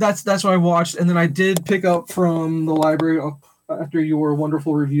that's what I watched, and then I did pick up from the library after your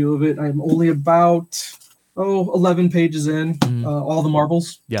wonderful review of it. I'm only about 11 pages in. All the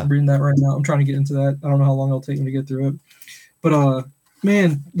Marvels. Yeah, I'm reading that right now. I'm trying to get into that. I don't know how long it'll take me to get through it, but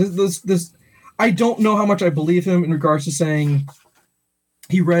man, this I don't know how much I believe him in regards to saying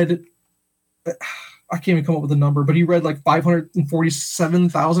he read. I can't even come up with a number, but he read like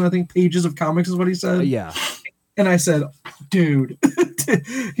 547,000, I think, pages of comics is what he said. Yeah. And I said, dude,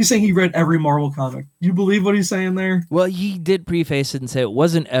 he's saying he read every Marvel comic. Do you believe what he's saying there? Well, he did preface it and say it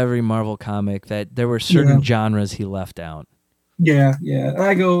wasn't every Marvel comic, that there were certain genres he left out. Yeah. And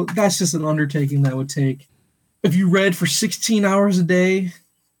I go, that's just an undertaking that would take. If you read for 16 hours a day,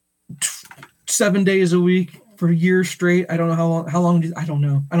 7 days a week, for years straight, I don't know how long. I don't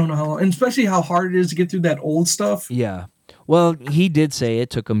know how long. And especially how hard it is to get through that old stuff. Yeah. Well, he did say it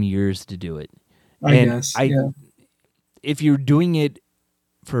took him years to do it. I guess. If you're doing it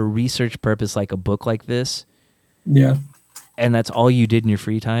for a research purpose, like a book like this, and that's all you did in your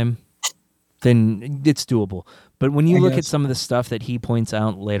free time, then it's doable. But when you look at some of the stuff that he points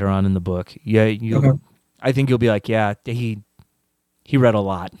out later on in the book, I think you'll be like, yeah, he read a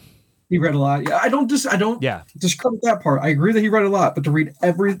lot. He read a lot. Yeah, I don't discredit that part. I agree that he read a lot, but to read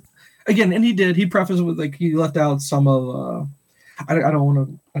and he did. He prefaced it with he left out some of. I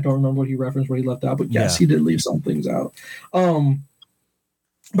don't remember what he referenced, what he left out, but yes, he did leave some things out.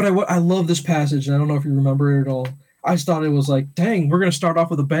 But I love this passage, and I don't know if you remember it at all. I just thought it was like, dang, we're going to start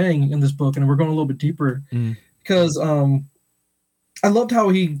off with a bang in this book, and we're going a little bit deeper. Because I loved how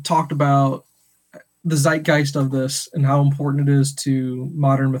he talked about the zeitgeist of this and how important it is to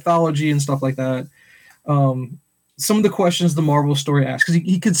modern mythology and stuff like that. Some of the questions the Marvel story asks, because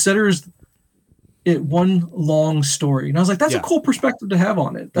he considers it one long story. And I was like, that's a cool perspective to have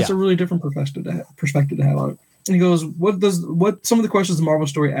on it. That's a really different perspective to have on it. And he goes, what some of the questions the Marvel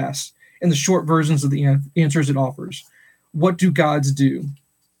story asks and the short versions of the answers it offers. What do gods do?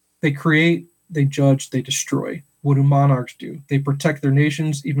 They create, they judge, they destroy. What do monarchs do? They protect their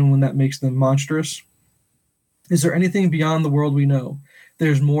nations even when that makes them monstrous. Is there anything beyond the world we know?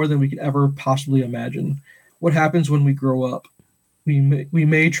 There's more than we could ever possibly imagine. What happens when we grow up? We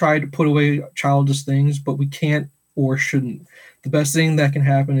may try to put away childish things, but we can't or shouldn't. The best thing that can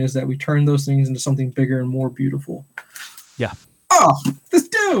happen is that we turn those things into something bigger and more beautiful. Yeah. Oh, this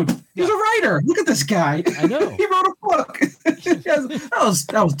dude, he's a writer. Look at this guy. I know. He wrote a book.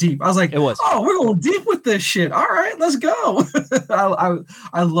 that was deep. I was like, it was. Oh, we're going deep with this shit. All right, let's go.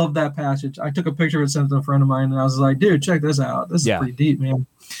 I love that passage. I took a picture of it, sent it to a friend of mine, and I was like, dude, check this out. This is pretty deep, man.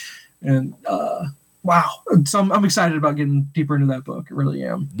 And wow. So I'm excited about getting deeper into that book. I really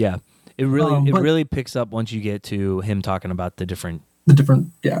am. Yeah. It really picks up once you get to him talking about the different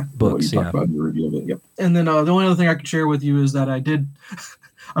books. About in your review of it. Yep. And then the only other thing I could share with you is that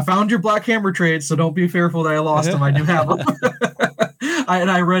I found your Black Hammer trade, so don't be fearful that I lost them. I do have them.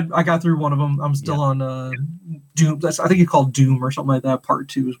 I got through one of them. I'm still on Doom. I think it's called Doom or something like that. Part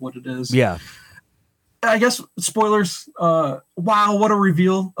 2 is what it is. Yeah. I guess spoilers. Wow, what a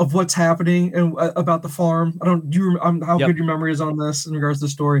reveal of what's happening and about the farm. How good your memory is on this in regards to the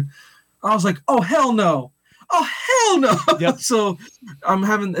story. I was like, oh hell no. Oh hell no! Yep. So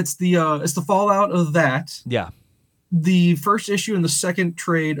it's the fallout of that. Yeah. The first issue and the second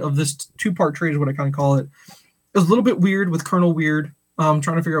trade of this 2-part trade is what I kind of call it. It was a little bit weird with Colonel Weird. Trying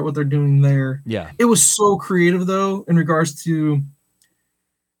to figure out what they're doing there. Yeah. It was so creative though in regards to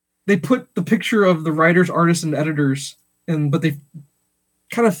they put the picture of the writers, artists, and editors, but they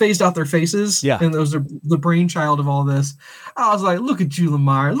kind of phased out their faces. Yeah. And those are the brainchild of all this. I was like, look at you,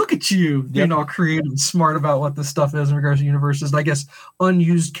 Lamar. Look at you being all creative and smart about what this stuff is in regards to universes. And I guess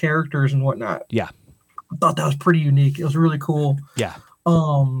unused characters and whatnot. Yeah. I thought that was pretty unique. It was really cool. Yeah.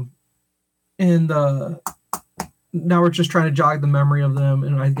 And now we're just trying to jog the memory of them.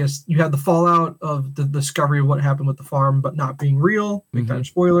 And I guess you had the fallout of the discovery of what happened with the farm, but not being real. Big time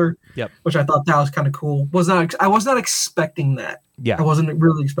spoiler. Yep. Which I thought that was kind of cool. I was not expecting that. Yeah. I wasn't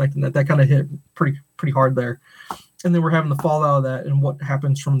really expecting that. That kind of hit pretty hard there. And then we're having the fallout of that and what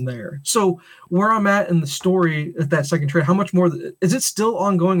happens from there. So where I'm at in the story at that second trade, how much more is it still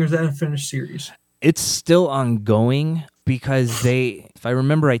ongoing or is that a finished series? It's still ongoing because if I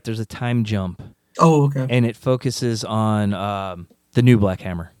remember right, there's a time jump. Oh, okay. And it focuses on the new Black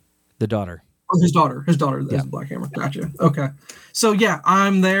Hammer, the daughter. Oh, his daughter is the Black Hammer. Gotcha. Okay. So yeah,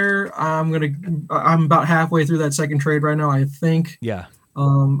 I'm there. I'm about halfway through that second trade right now, I think. Yeah.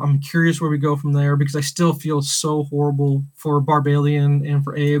 I'm curious where we go from there because I still feel so horrible for Barbalian and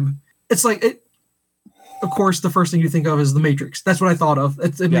for Abe. It's like of course, the first thing you think of is the Matrix. That's what I thought of.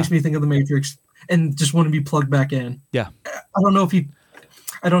 It makes me think of the Matrix and just want to be plugged back in. Yeah. I don't know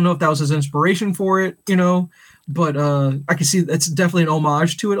if that was his inspiration for it, but I can see it's definitely an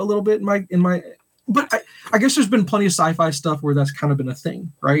homage to it a little bit but I guess there's been plenty of sci-fi stuff where that's kind of been a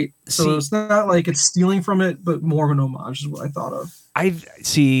thing, right? So it's not like it's stealing from it, but more of an homage is what I thought of. I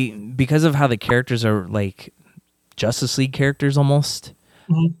see, because of how the characters are like Justice League characters almost,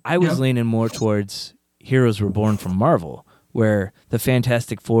 I was leaning more towards Heroes Were Born from Marvel, where the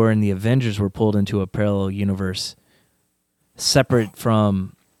Fantastic Four and the Avengers were pulled into a parallel universe separate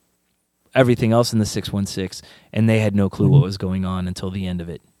from everything else in the 616, and they had no clue what was going on until the end of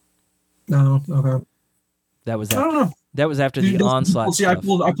it. No, okay. I don't know. That was after the Onslaught stuff.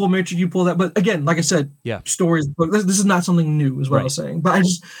 I pulled Matrix, you pull that. But again, like I said, stories, but this is not something new, is what I was saying. But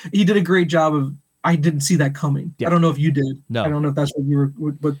he did a great job of, I didn't see that coming. Yeah. I don't know if you did. No. I don't know if that's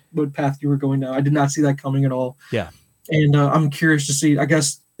what path you were going down. I did not see that coming at all. Yeah. And I'm curious to see, I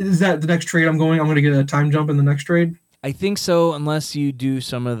guess, is that the next trade I'm going to get a time jump in the next trade? I think so, unless you do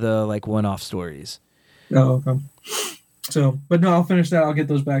some of the like one-off stories. Oh, okay. So, but no, I'll finish that. I'll get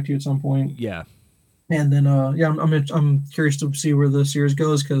those back to you at some point. Yeah. And then, I'm curious to see where the series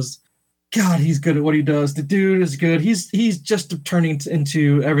goes because, God, he's good at what he does. The dude is good. He's just turning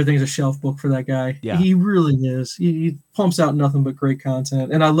into everything's a shelf book for that guy. Yeah. He really is. He pumps out nothing but great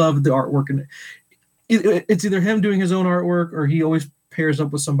content, and I love the artwork in it. it's either him doing his own artwork or he always pairs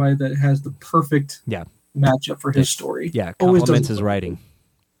up with somebody that has the perfect matchup for his story. Yeah, complements his writing.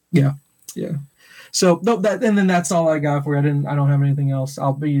 Yeah. So and then that's all I got for you. I don't have anything else.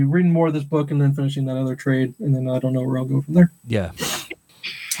 I'll be reading more of this book and then finishing that other trade, and then I don't know where I'll go from there. Yeah.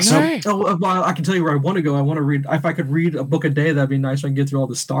 So well, I can tell you where I want to go. I want to read. If I could read a book a day, that'd be nice. So I can get through all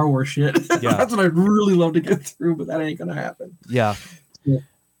the Star Wars shit. Yeah. That's what I'd really love to get through, but that ain't gonna happen. Yeah.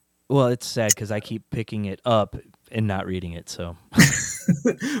 Well, it's sad because I keep picking it up and not reading it. So,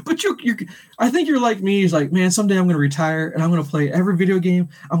 but I think you're like me. He's like, man, someday I'm going to retire and I'm going to play every video game.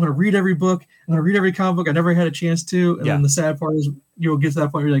 I'm going to read every book. I'm going to read every comic book I never had a chance to. And then the sad part is you'll get to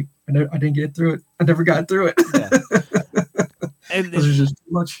that point where you're like, I didn't get through it. I never got through it. Yeah. And there's just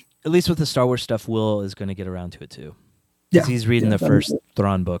too much. At least with the Star Wars stuff, Will is going to get around to it too. Yeah, he's reading the first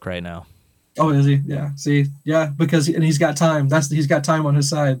Thrawn book right now. Oh, is he? Yeah. See, because he's got time. He's got time on his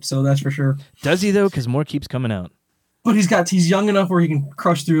side, so that's for sure. Does he though? Because more keeps coming out. But he's young enough where he can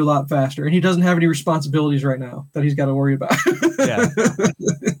crush through a lot faster, and he doesn't have any responsibilities right now that he's got to worry about. Yeah.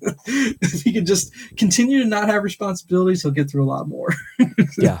 If he can just continue to not have responsibilities, he'll get through a lot more.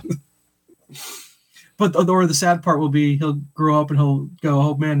 Yeah. But the sad part will be he'll grow up and he'll go,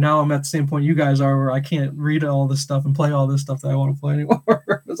 oh man, now I'm at the same point you guys are where I can't read all this stuff and play all this stuff that I want to play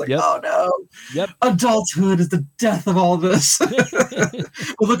anymore. It's like, oh no. Yep. Adulthood is the death of all this.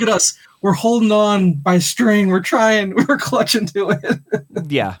 Well, look at us. We're holding on by a string. We're clutching to it.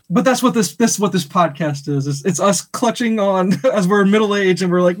 Yeah. But that's what this podcast is. It's us clutching on as we're middle age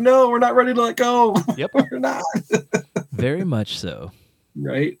and we're like, no, we're not ready to let go. Yep. We're not. Very much so.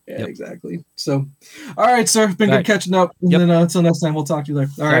 Right? Yeah, exactly. So, all right, sir. Been good catching up. And then until next time, we'll talk to you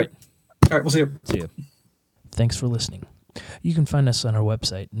later. All right. We'll see you. See you. Thanks for listening. You can find us on our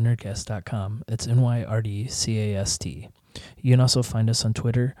website, Nyrdcast.com. It's NYRDCAST. You can also find us on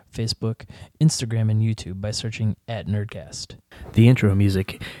Twitter, Facebook, Instagram, and YouTube by searching @Nyrdcast. The intro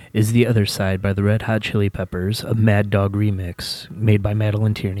music is The Other Side by the Red Hot Chili Peppers, a Mad Dog remix made by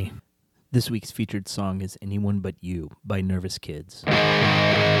Madeline Tierney. This week's featured song is Anyone But You by Nervous Kids.